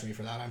one will judge me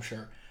for that, I'm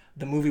sure.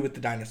 The movie with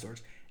the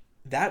dinosaurs.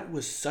 That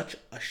was such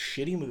a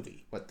shitty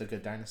movie. What, The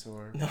Good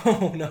Dinosaur?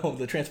 No,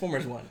 the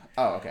Transformers one.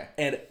 Oh, okay.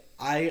 And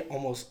I'm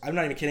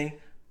not even kidding,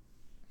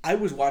 I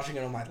was watching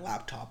it on my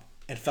laptop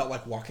and felt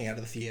like walking out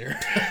of the theater.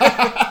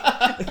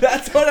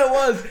 That's what it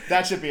was.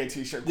 That should be a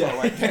t-shirt quote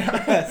right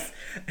there. Yes.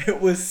 It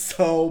was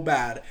so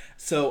bad.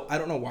 So I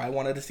don't know why I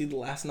wanted to see The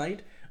Last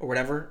Night or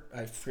whatever.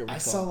 I forget what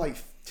it's called. I saw like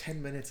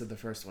 10 minutes of the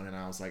first one and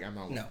I was like, I'm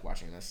not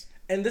watching this.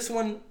 And this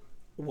one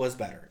was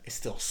better. It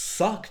still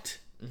sucked,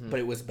 but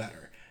it was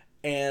better.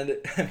 And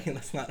I mean,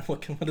 that's not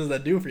what does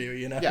that do for you,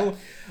 Yeah.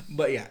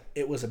 But yeah,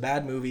 it was a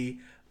bad movie.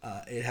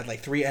 It had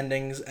like 3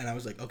 endings, and I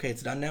was like, okay,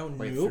 it's done now.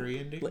 Wait, nope. 3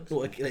 endings?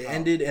 It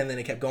ended, and then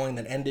it kept going,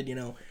 then ended.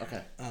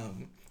 Okay.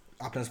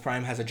 Optimus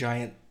Prime has a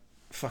giant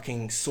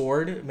fucking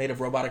sword made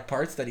of robotic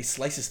parts that he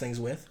slices things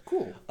with.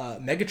 Cool.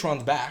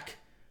 Megatron's back.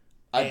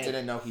 I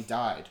didn't know he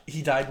died.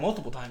 He died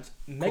multiple times.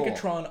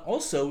 Megatron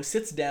also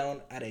sits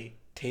down at a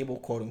table,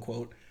 quote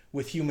unquote,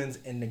 with humans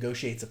and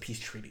negotiates a peace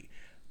treaty.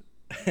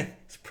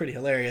 It's pretty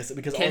hilarious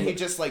because can he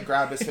just like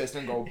grab his fist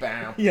and go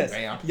bam, yes,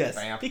 bam, yes,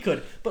 bam? He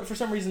could, but for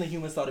some reason the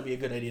humans thought it'd be a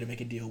good idea to make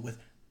a deal with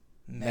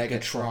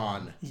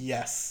Megatron.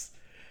 Yes.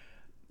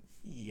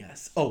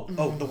 Oh,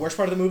 the worst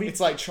part of the movie. It's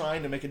like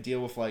trying to make a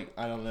deal with like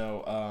I don't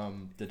know,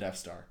 the Death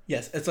Star.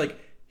 Yes, it's like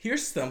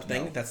here's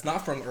something that's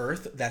not from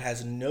Earth that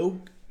has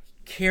no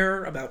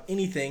care about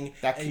anything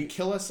that can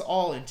kill us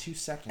all in 2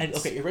 seconds. And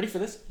okay, you ready for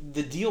this?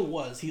 The deal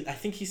was I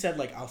think he said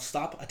like I'll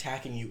stop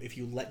attacking you if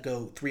you let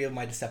go 3 of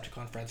my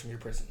Decepticon friends from your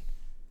prison,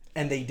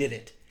 and they did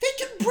it. They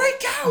can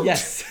break out.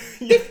 Yes,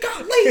 they've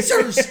got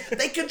lasers.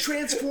 They can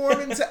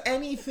transform into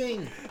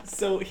anything.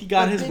 So he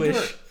got his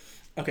wish.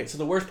 Okay, so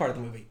the worst part of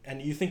the movie,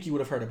 and you think you would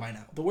have heard it by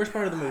now. The worst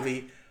part of the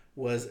movie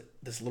was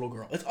this little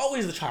girl. It's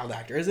always the child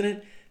actor, isn't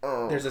it?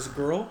 There's this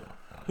girl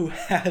who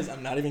has,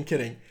 I'm not even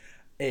kidding,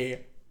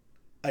 a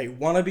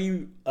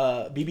wannabe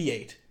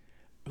BB-8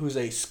 who's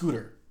a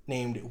scooter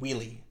named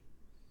Wheelie.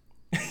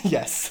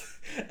 Yes.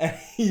 And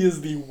he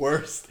is the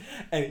worst.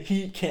 And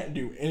he can't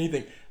do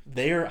anything.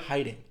 They are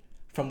hiding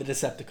from the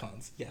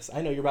Decepticons. Yes,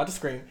 I know you're about to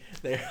scream.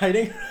 They're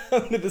hiding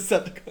from the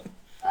Decepticons.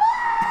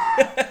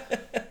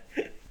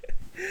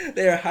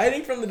 They are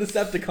hiding from the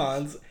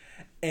Decepticons,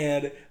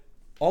 and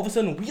all of a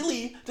sudden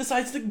Wheelie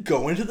decides to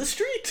go into the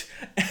street.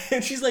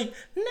 And she's like,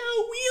 no,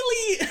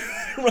 Wheelie!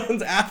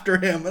 Runs after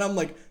him. And I'm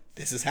like,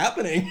 this is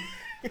happening.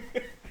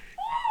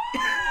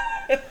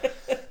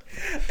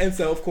 And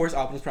so, of course,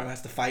 Optimus Prime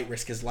has to fight,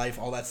 risk his life,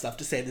 all that stuff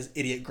to save this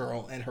idiot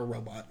girl and her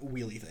robot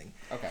Wheelie thing.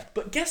 Okay.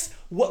 But guess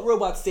what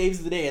robot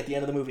saves the day at the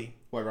end of the movie?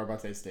 What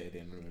robot they stay at the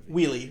end of the movie?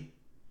 Wheelie.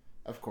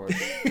 Of course.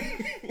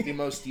 The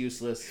most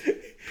useless.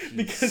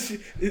 Because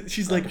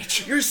she's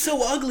like, you're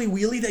so ugly,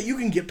 Wheelie, that you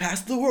can get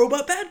past the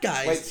robot bad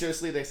guys. Wait,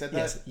 seriously, they said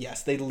that?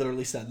 Yes, they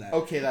literally said that.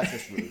 Okay, that's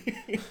just rude.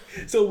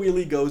 So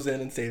Wheelie goes in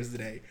and saves the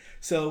day.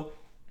 So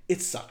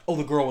it sucked. Oh,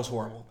 the girl was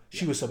horrible.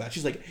 She was so bad.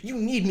 She's like, you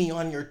need me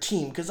on your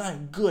team because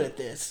I'm good at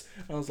this.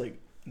 And I was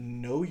like,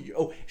 no, you...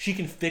 Oh, she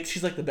can fix...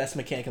 She's like the best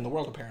mechanic in the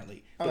world,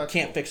 apparently. But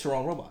can't fix her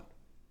own robot.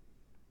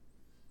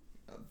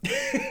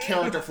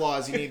 Character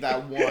flaws, you need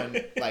that one,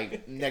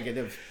 like,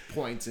 negative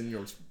points in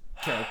your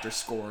character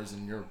scores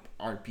and your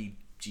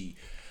RPG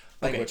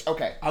language.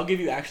 Okay. I'll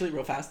give you, actually,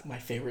 real fast, my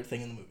favorite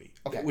thing in the movie.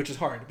 Okay. Which is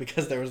hard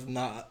because there was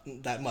not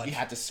that much. You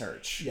had to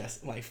search.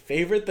 Yes. My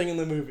favorite thing in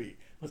the movie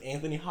was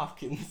Anthony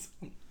Hopkins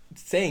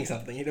saying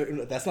something. You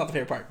know, that's not the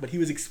favorite part, but he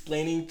was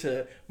explaining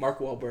to Mark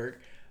Wahlberg.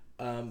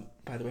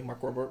 By the way,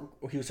 Mark Wahlberg,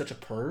 he was such a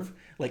perv.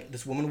 Like,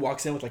 this woman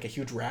walks in with like a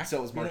huge rack. So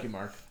it was Marky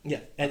Mark. Yeah,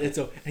 and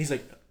he's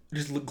like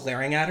just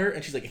glaring at her,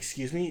 and she's like,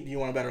 "Excuse me, do you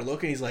want a better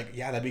look?" And he's like,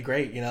 "Yeah, that'd be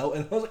great," you know.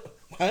 And I was like,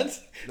 "What?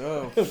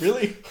 No,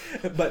 really?"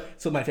 But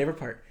so my favorite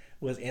part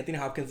was Anthony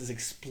Hopkins is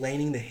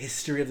explaining the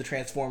history of the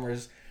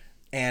Transformers,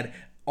 and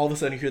all of a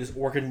sudden you hear this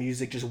organ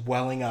music just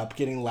welling up,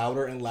 getting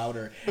louder and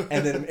louder.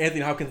 And then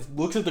Anthony Hopkins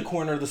looks at the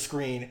corner of the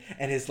screen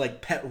and his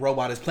like pet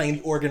robot is playing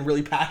the organ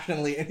really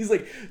passionately. And he's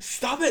like,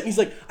 stop it. And he's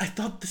like, I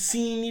thought the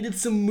scene needed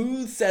some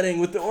mood setting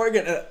with the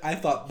organ. And I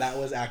thought that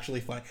was actually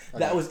funny. Okay.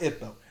 That was it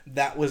though.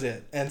 That was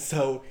it. And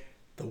so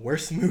the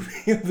worst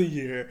movie of the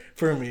year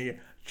for me,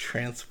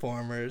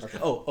 Transformers. Okay.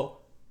 Oh,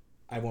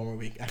 I have one more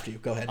week after you.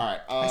 Go ahead. All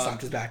right. I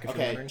stopped his back. If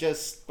you're wondering.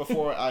 Just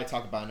before I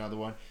talk about another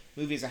one.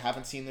 Movies I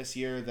haven't seen this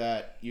year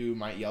that you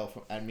might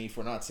yell at me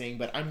for not seeing,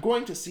 but I'm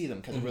going to see them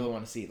because I really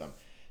want to see them.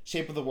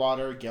 Shape of the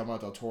Water, Guillermo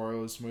del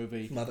Toro's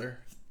movie. Mother.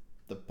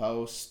 The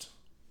Post.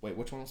 Wait,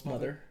 which one was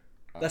Mother?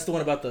 That's the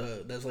one about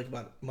that's like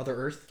about Mother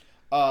Earth.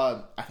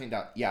 I think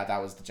that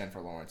was the Jennifer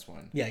Lawrence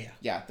one.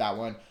 Yeah, that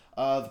one.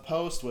 The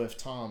Post with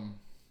Tom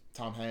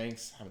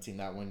Hanks. Haven't seen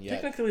that one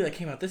yet. Technically, that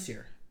came out this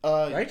year.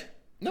 Right?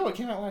 No, it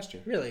came out last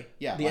year. Really?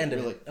 Yeah. The end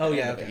of it. Oh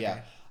yeah. Okay.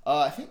 Yeah.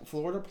 I think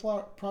Florida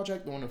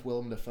Project, the one with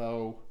Willem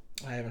Dafoe.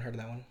 I haven't heard of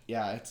that one.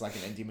 Yeah, it's like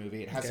an indie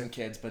movie. It has some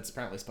kids, but it's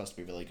apparently supposed to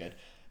be really good.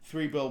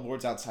 3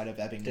 Billboards Outside of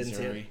Ebbing,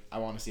 Missouri. I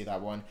want to see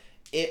that one.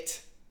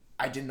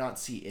 I did not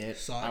see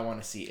it. I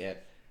want to see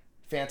it.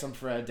 Phantom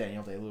Thread,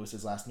 Daniel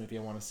Day-Lewis's last movie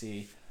I want to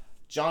see.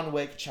 John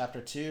Wick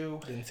Chapter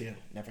 2. Didn't see it.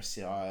 Never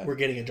saw it. We're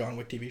getting a John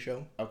Wick TV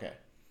show. Okay.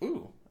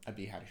 Ooh, I'd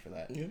be happy for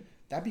that. Yeah.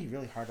 That'd be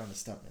really hard on the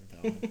stuntmen,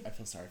 though. I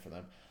feel sorry for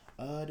them.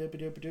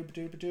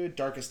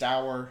 Darkest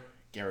Hour,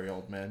 Gary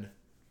Oldman.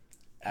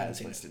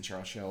 As Winston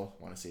Churchill.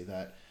 Want to see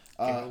that.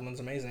 Gary Oldman's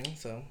amazing,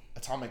 so.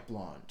 Atomic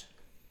Blonde.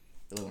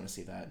 Really want to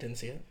see that. Didn't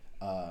see it.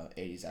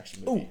 80s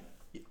action movie.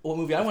 Oh, what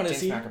movie I wanted to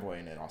see? James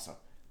McAvoy in it also.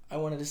 I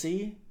wanted to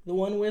see the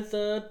one with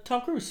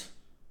Tom Cruise.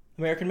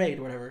 American Made,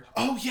 or whatever.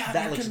 Oh, yeah,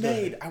 that American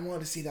Made. I wanted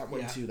to see that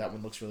one, too. That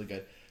one looks really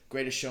good.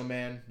 Greatest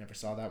Showman. Never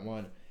saw that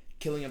one.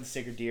 Killing of the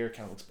Sacred Deer.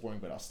 Kind of looks boring,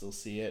 but I'll still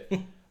see it.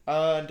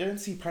 Didn't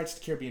see Pirates of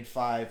the Caribbean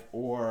 5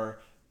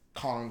 or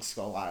Kong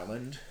Skull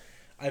Island.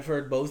 I've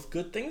heard both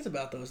good things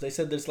about those. They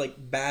said there's like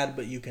bad,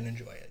 but you can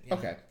enjoy it. You know?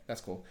 Okay,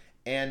 that's cool.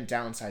 And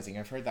Downsizing.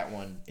 I've heard that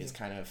one is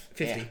kind of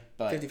 50.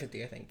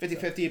 50-50, I think.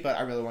 50-50, but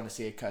I really want to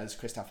see it because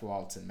Christopher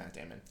Waltz and Matt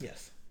Damon.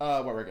 Yes.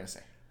 What were we going to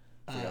say?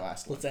 for your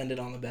last one. Let's end it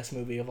on the best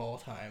movie of all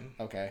time.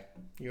 Okay.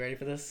 You ready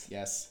for this?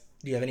 Yes.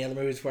 Do you have any other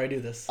movies before I do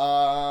this?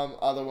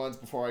 Other ones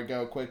before I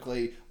go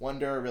quickly.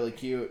 Wonder, really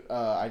cute.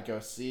 I'd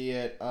go see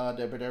it.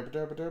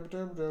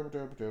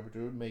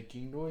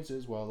 Making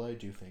noises while I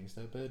do things.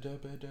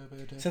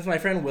 Since my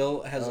friend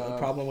Will has a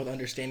problem with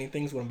understanding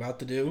things, what I'm about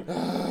to do,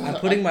 I'm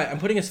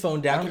putting his phone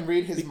down. I can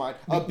read his mind.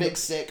 Big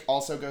Sick.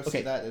 Also go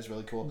see that. It's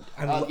really cool.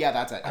 Yeah,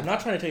 that's it. I'm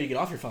not trying to tell you to get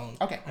off your phone.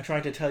 Okay. I'm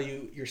trying to tell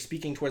you you're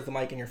speaking towards the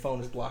mic and your phone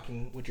is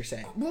blocking what you're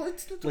saying. Well,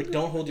 it's like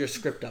don't hold your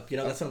script up. You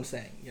know that's what I'm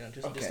saying. You know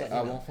just okay. just let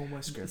I won't hold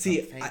my script. See,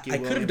 I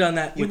could have done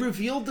that. You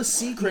revealed the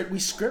secret. We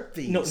script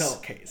these. No.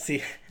 Okay.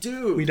 See,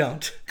 dude, we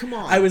don't. Come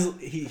on. I was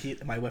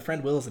my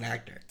friend Will is an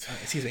actor.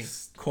 Excuse me,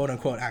 quote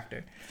unquote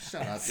actor.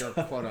 Shut up. You're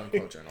a quote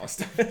unquote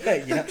journalist.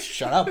 Yeah,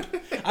 shut up.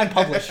 I'm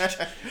published.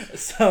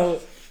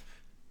 So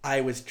I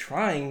was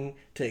trying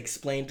to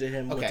explain to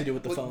him what to do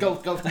with the phone. Go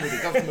with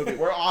the movie.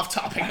 We're off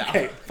topic now.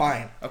 Okay,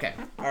 fine. Okay.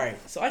 All right.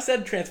 So I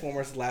said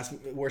Transformers is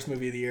the worst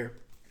movie of the year.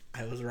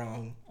 I was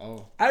wrong.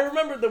 Oh. I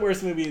remembered the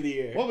worst movie of the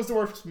year. What was the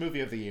worst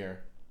movie of the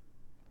year?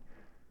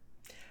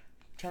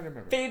 Trying to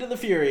remember. Fate of the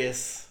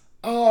Furious.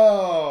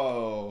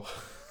 Oh.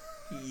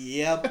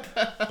 Yep.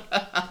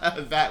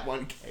 That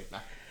one came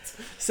out.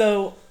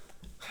 So,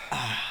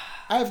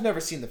 I've never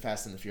seen the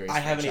Fast and the Furious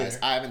haven't franchise.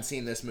 either. I haven't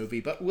seen this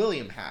movie, but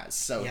William has.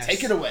 So Yes.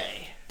 take it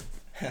away.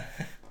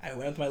 I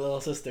went with my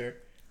little sister.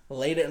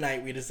 Late at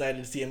night, we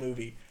decided to see a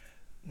movie.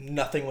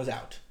 Nothing was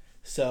out.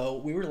 So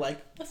we were like,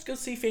 let's go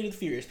see Fate of the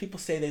Furious. People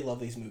say they love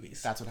these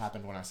movies. That's what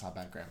happened when I saw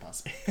Bad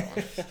Grandpas.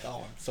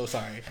 Oh, I'm so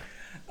sorry.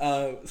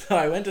 So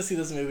I went to see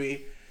this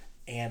movie,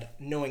 and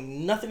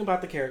knowing nothing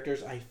about the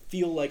characters, I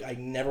feel like I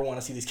never want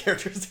to see these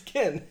characters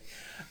again.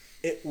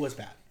 It was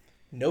bad.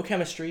 No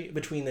chemistry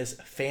between this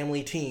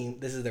family team.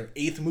 This is their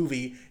 8th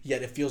movie,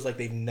 yet it feels like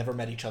they've never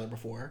met each other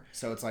before.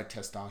 So it's like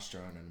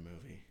testosterone in a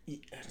movie.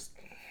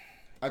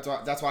 That's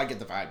why I get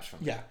the vibes from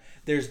it. Yeah.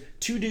 There's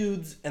 2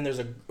 dudes, and there's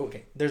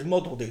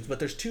multiple dudes, but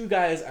there's 2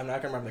 guys. I'm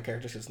not going to remember the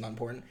characters because it's not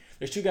important.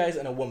 There's 2 guys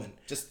and a woman.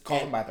 Just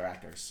call them by their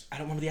actors. I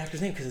don't remember the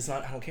actor's name because it's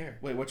not, I don't care.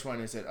 Wait, which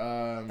one is it?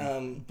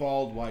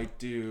 Bald white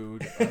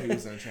dude who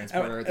was in a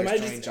transporter.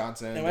 There's Dwayne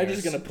Johnson. Am I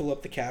just going to pull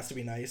up the cast to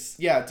be nice?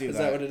 Yeah, do that. Is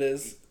that what it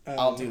is?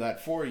 I'll do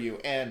that for you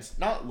and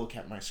not look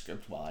at my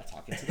script while I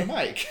talk into the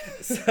mic.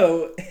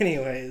 So,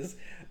 anyways,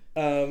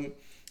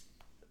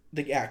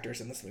 the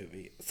actors in this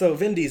movie. So,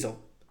 Vin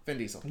Diesel.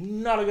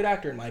 Not a good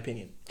actor, in my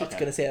opinion. Just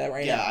going to say that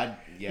right now.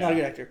 Yeah. Not a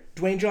good actor.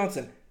 Dwayne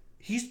Johnson.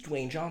 He's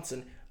Dwayne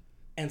Johnson.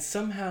 And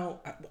somehow,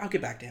 I'll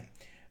get back to him.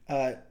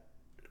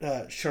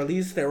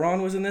 Charlize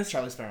Theron was in this.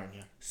 Charlize Theron,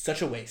 yeah.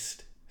 Such a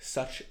waste.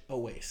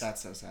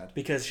 That's so sad.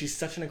 Because she's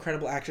such an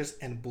incredible actress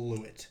and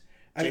blew it.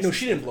 I mean, no,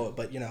 she didn't blow it,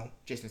 but, you know.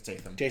 Jason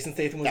Statham. Was in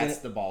it. That's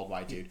the bald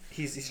white dude.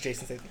 He's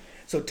Jason Statham.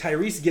 So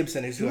Tyrese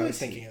Gibson is who I was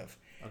thinking of.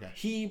 Okay.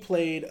 He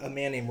played a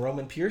man named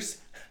Roman Pierce.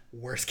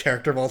 Worst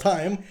character of all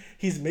time.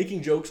 He's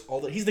making jokes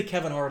he's the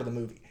Kevin Hart of the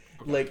movie.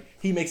 Okay. Like,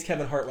 he makes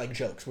Kevin Hart like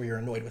jokes where you're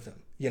annoyed with him.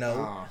 You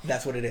know?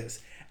 That's what it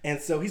is. And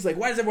so he's like,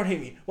 why does everyone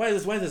hate me? Why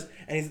is this?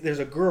 And there's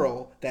a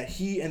girl that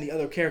he and the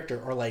other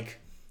character are like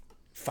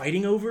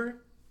fighting over.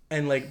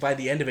 And like by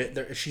the end of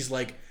it, she's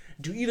like,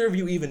 do either of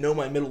you even know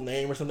my middle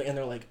name or something? And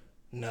they're like,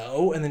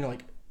 no. And then you're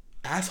like,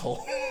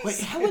 asshole. Wait,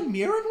 Helen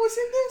Mirren was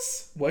in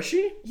this? Was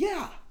she?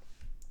 Yeah.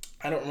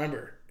 I don't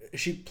remember.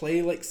 She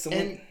played like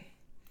someone.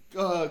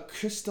 And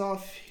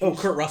Christoph.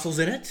 Kurt Russell's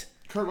in it.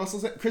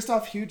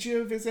 Christoph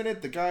Hugiv is in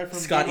it. The guy from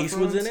Scott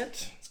Eastwood's in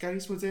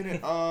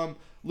it.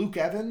 Luke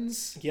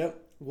Evans. Yep.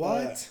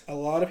 What? A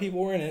lot of people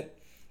were in it,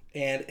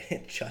 and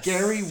it just.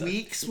 Gary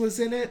Weeks was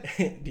in it.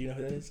 Do you know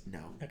who that is?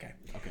 No. Okay.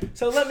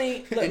 So let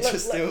me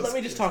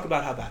just talk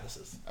about how bad this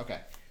is.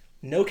 Okay.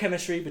 No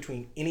chemistry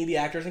between any of the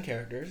actors and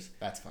characters.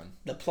 That's fun.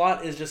 The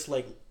plot is just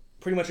like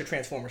pretty much a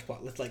Transformers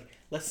plot.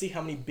 Let's see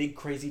how many big,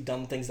 crazy,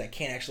 dumb things that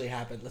can't actually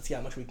happen. Let's see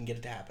how much we can get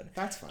it to happen.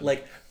 That's fun.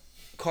 Like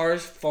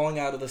cars falling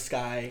out of the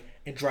sky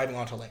and driving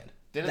onto land.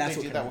 Didn't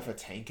they do that with a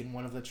tank in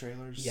one of the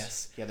trailers?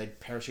 Yes. Yeah, they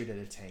parachuted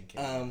a tank.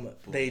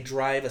 They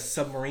drive a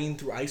submarine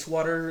through ice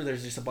water.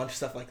 There's just a bunch of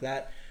stuff like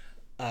that.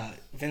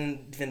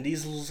 Vin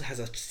Diesel has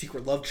a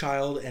secret love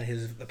child, and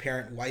his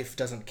apparent wife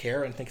doesn't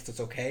care and thinks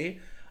it's okay.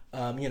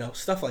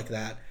 Stuff like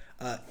that.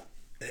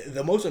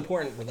 The most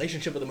important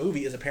relationship of the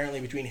movie is apparently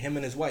between him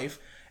and his wife,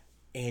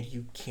 and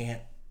you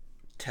can't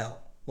tell.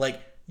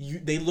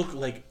 They look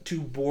like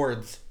 2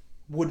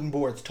 wooden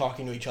boards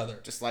talking to each other.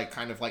 Just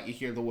kind of like you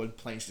hear the wood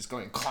planks just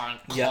going clonk,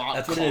 clonk, yeah,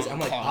 that's what clonk, it is. I'm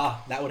like,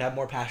 clonk. that would have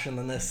more passion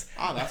than this.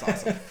 That's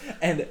awesome.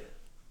 And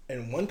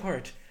in one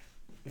part,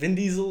 Vin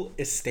Diesel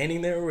is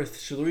standing there with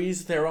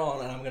Charlize Theron,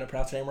 and I'm going to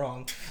pronounce her name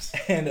wrong.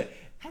 And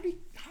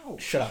How?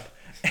 Shut up.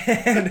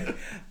 And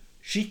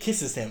she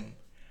kisses him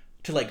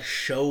to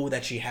show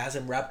that she has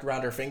him wrapped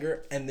around her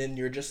finger, and then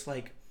you're just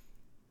like,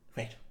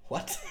 wait,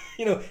 what?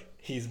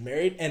 He's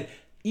married, and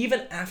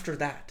even after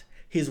that,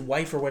 his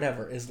wife or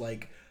whatever is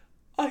like,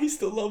 he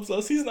still loves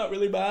us. He's not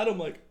really bad. I'm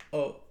like,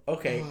 oh,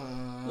 okay.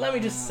 Let me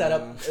just set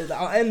up.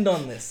 I'll end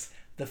on this.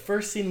 The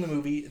first scene in the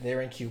movie,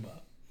 they're in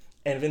Cuba,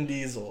 and Vin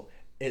Diesel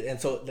and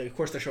so of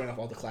course they're showing off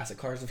all the classic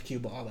cars of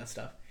Cuba, all that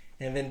stuff.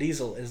 And Vin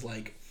Diesel is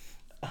like,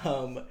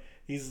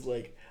 he's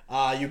like,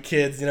 you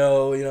kids,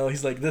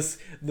 he's like,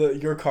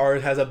 your car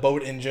has a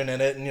boat engine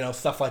in it, and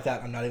stuff like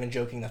that. I'm not even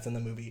joking. That's in the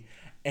movie.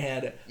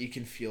 And you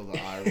can feel the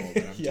eye roll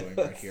that I'm doing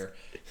right here.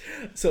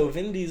 So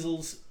Vin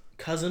Diesel's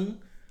cousin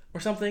or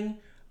something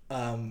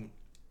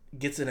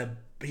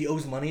he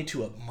owes money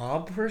to a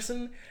mob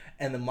person,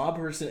 and the mob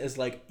person is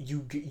like,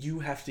 you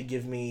have to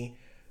give me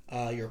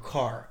your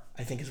car,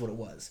 I think is what it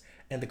was.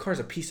 And the car's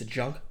a piece of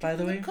junk, by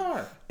the way.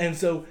 Car. And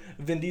so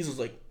Vin Diesel's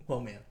like,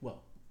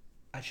 well,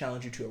 I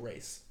challenge you to a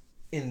race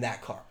in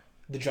that car,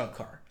 the junk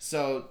car.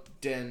 So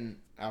then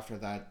after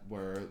that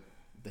were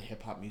the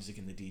hip hop music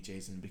and the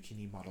DJs and the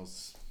bikini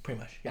models. Pretty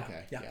much, yeah.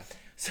 Okay, yeah.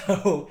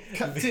 So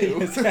Cut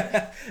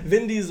to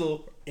Vin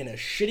Diesel in a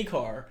shitty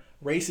car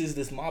races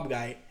this mob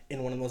guy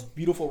in one of the most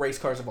beautiful race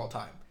cars of all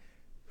time.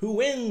 Who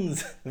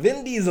wins?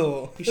 Vin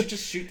Diesel. He should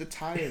just shoot the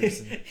tires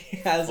and he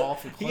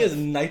has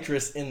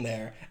nitrous in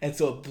there, and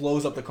so it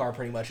blows up the car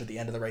pretty much at the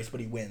end of the race, but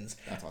he wins.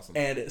 That's awesome.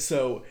 And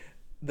so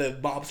the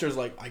mobster's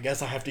like, I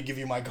guess I have to give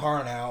you my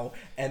car now.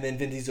 And then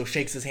Vin Diesel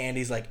shakes his hand.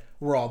 He's like,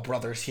 we're all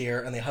brothers here.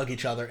 And they hug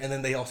each other. And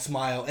then they all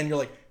smile. And you're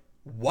like,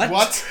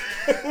 what?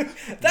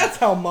 That's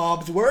how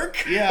mobs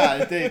work.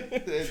 Yeah.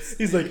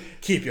 He's like,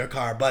 keep your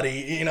car,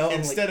 buddy.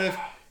 Instead of,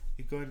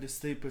 you're going to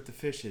sleep with the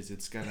fishes,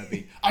 it's going to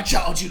be, I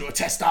challenge you to a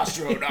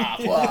testosterone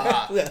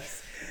off.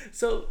 Yes.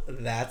 So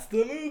that's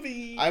the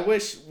movie. I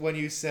wish when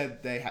you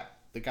said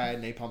the guy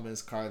had napalm in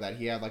his car, that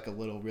he had like a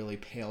little really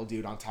pale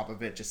dude on top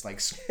of it, just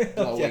like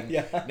blowing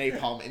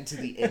napalm into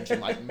the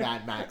engine like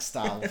Mad Max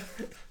style.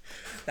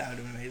 That would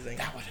have been amazing.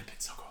 That would have been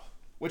so cool.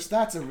 Which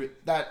that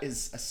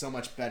is a so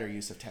much better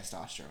use of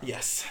testosterone.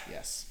 Yes.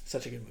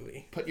 Such a good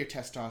movie. Put your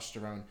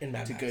testosterone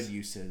to good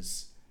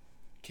uses,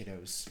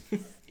 kiddos.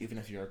 Even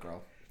if you're a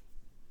girl,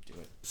 do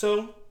it.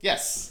 So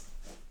yes,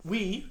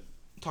 we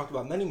talked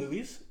about many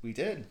movies. We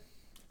did.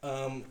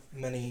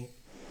 Many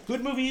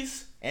good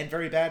movies. And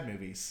very bad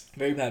movies.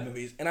 Very bad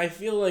movies. And I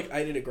feel like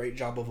I did a great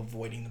job of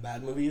avoiding the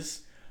bad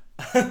movies.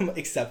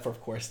 Except for,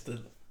 of course,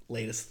 the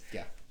latest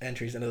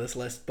entries into this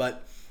list.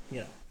 But,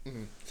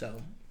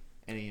 so.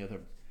 Any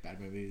other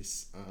bad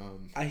movies?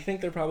 I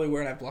think there probably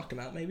were, and I blocked them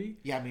out, maybe.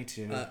 Yeah, me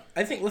too.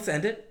 I think let's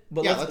end it.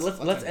 But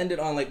let's end it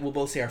on, like, we'll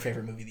both say our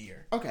favorite movie of the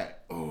year. Okay.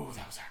 Oh,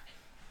 that was hard.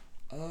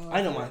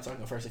 I know mine, so I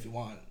can go first if you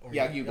want.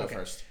 You go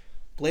first.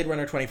 Blade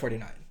Runner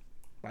 2049.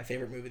 My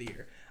favorite movie of the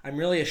year. I'm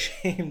really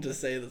ashamed to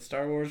say that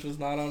Star Wars was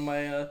not on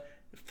my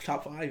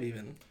top 5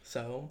 even.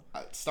 So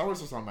Star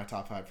Wars was on my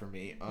top 5 for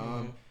me.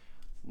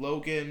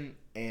 Logan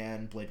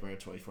and Blade Runner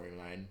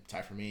 2049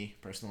 tie for me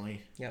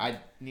personally. Yeah. I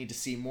need to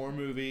see more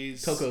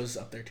movies. Coco's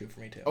up there too for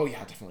me too. Oh yeah,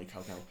 definitely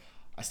Coco.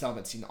 I still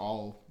haven't seen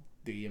all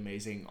the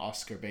amazing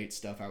Oscar bait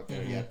stuff out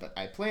there yet, but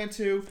I plan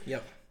to.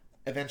 Yep.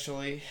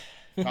 Eventually,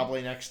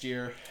 probably next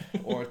year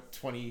or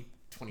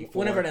 2024.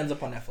 Whenever it ends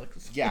up on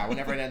Netflix. Yeah,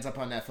 whenever it ends up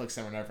on Netflix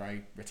and whenever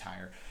I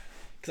retire.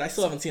 Because I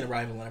still haven't seen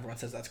Arrival and everyone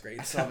says that's great.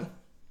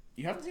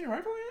 You haven't seen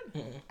Arrival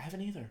yet? Mm-mm. I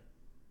haven't either.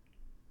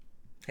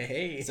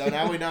 Hey. So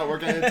now we know what we're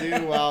going to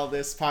do while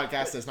this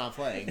podcast is not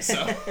playing. So,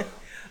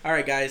 all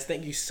right, guys.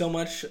 Thank you so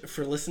much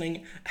for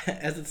listening.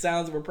 As it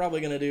sounds, we're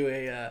probably going to do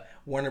a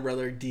Warner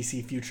Brother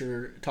DC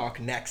Future talk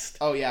next.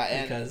 Oh, yeah.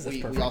 And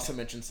we also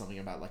mentioned something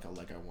about like a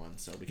Lego one.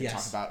 So we can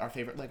talk about our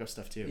favorite Lego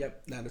stuff too.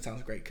 Yep. That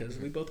sounds great because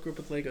we both grew up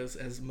with Legos,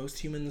 as most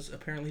humans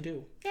apparently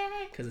do.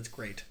 Because it's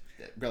great.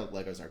 Real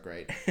Legos are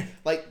great.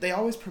 Like, they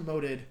always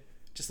promoted...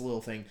 Just a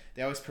little thing.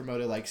 They always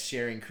promoted like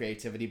sharing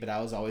creativity, but I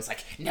was always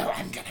like, "No,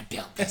 I'm gonna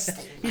build this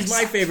thing." He's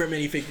my favorite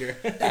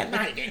minifigure.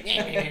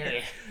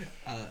 That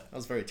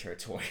was very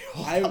territorial.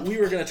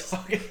 We're gonna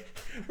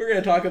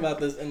talk about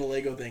this in the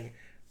Lego thing,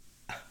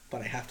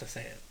 but I have to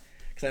say it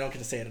because I don't get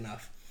to say it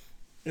enough.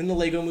 In the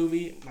Lego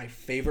movie, my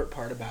favorite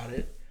part about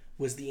it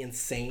was the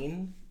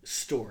insane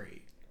story.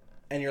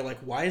 And you're like,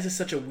 why is this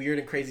such a weird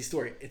and crazy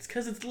story? It's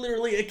because it's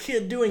literally a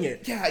kid doing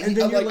it. Yeah, and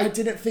then I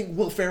didn't think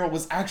Will Ferrell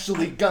was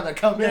actually gonna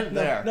come in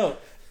there. No,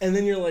 and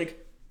then you're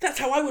like, that's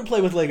how I would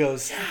play with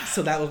Legos. Yeah.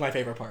 So that was my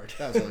favorite part.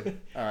 That was really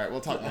all right. We'll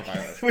talk more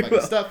about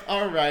Lego stuff.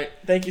 All right.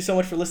 Thank you so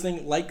much for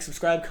listening. Like,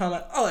 subscribe,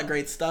 comment, all that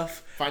great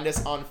stuff. Find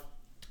us on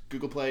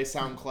Google Play,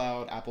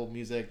 SoundCloud, Apple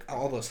Music.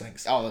 All those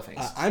things. All the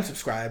things. I'm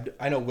subscribed.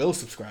 I know Will's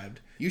subscribed.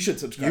 You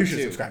should subscribe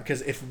too. Subscribe,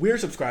 because if we're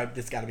subscribed,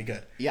 it's got to be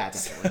good. Yeah,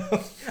 definitely.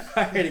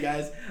 Alrighty,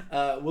 guys.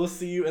 We'll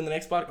see you in the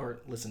next pod. Or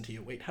listen to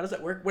you. Wait, how does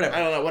that work? Whatever. I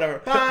don't know. Whatever.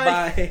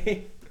 Bye.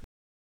 Bye.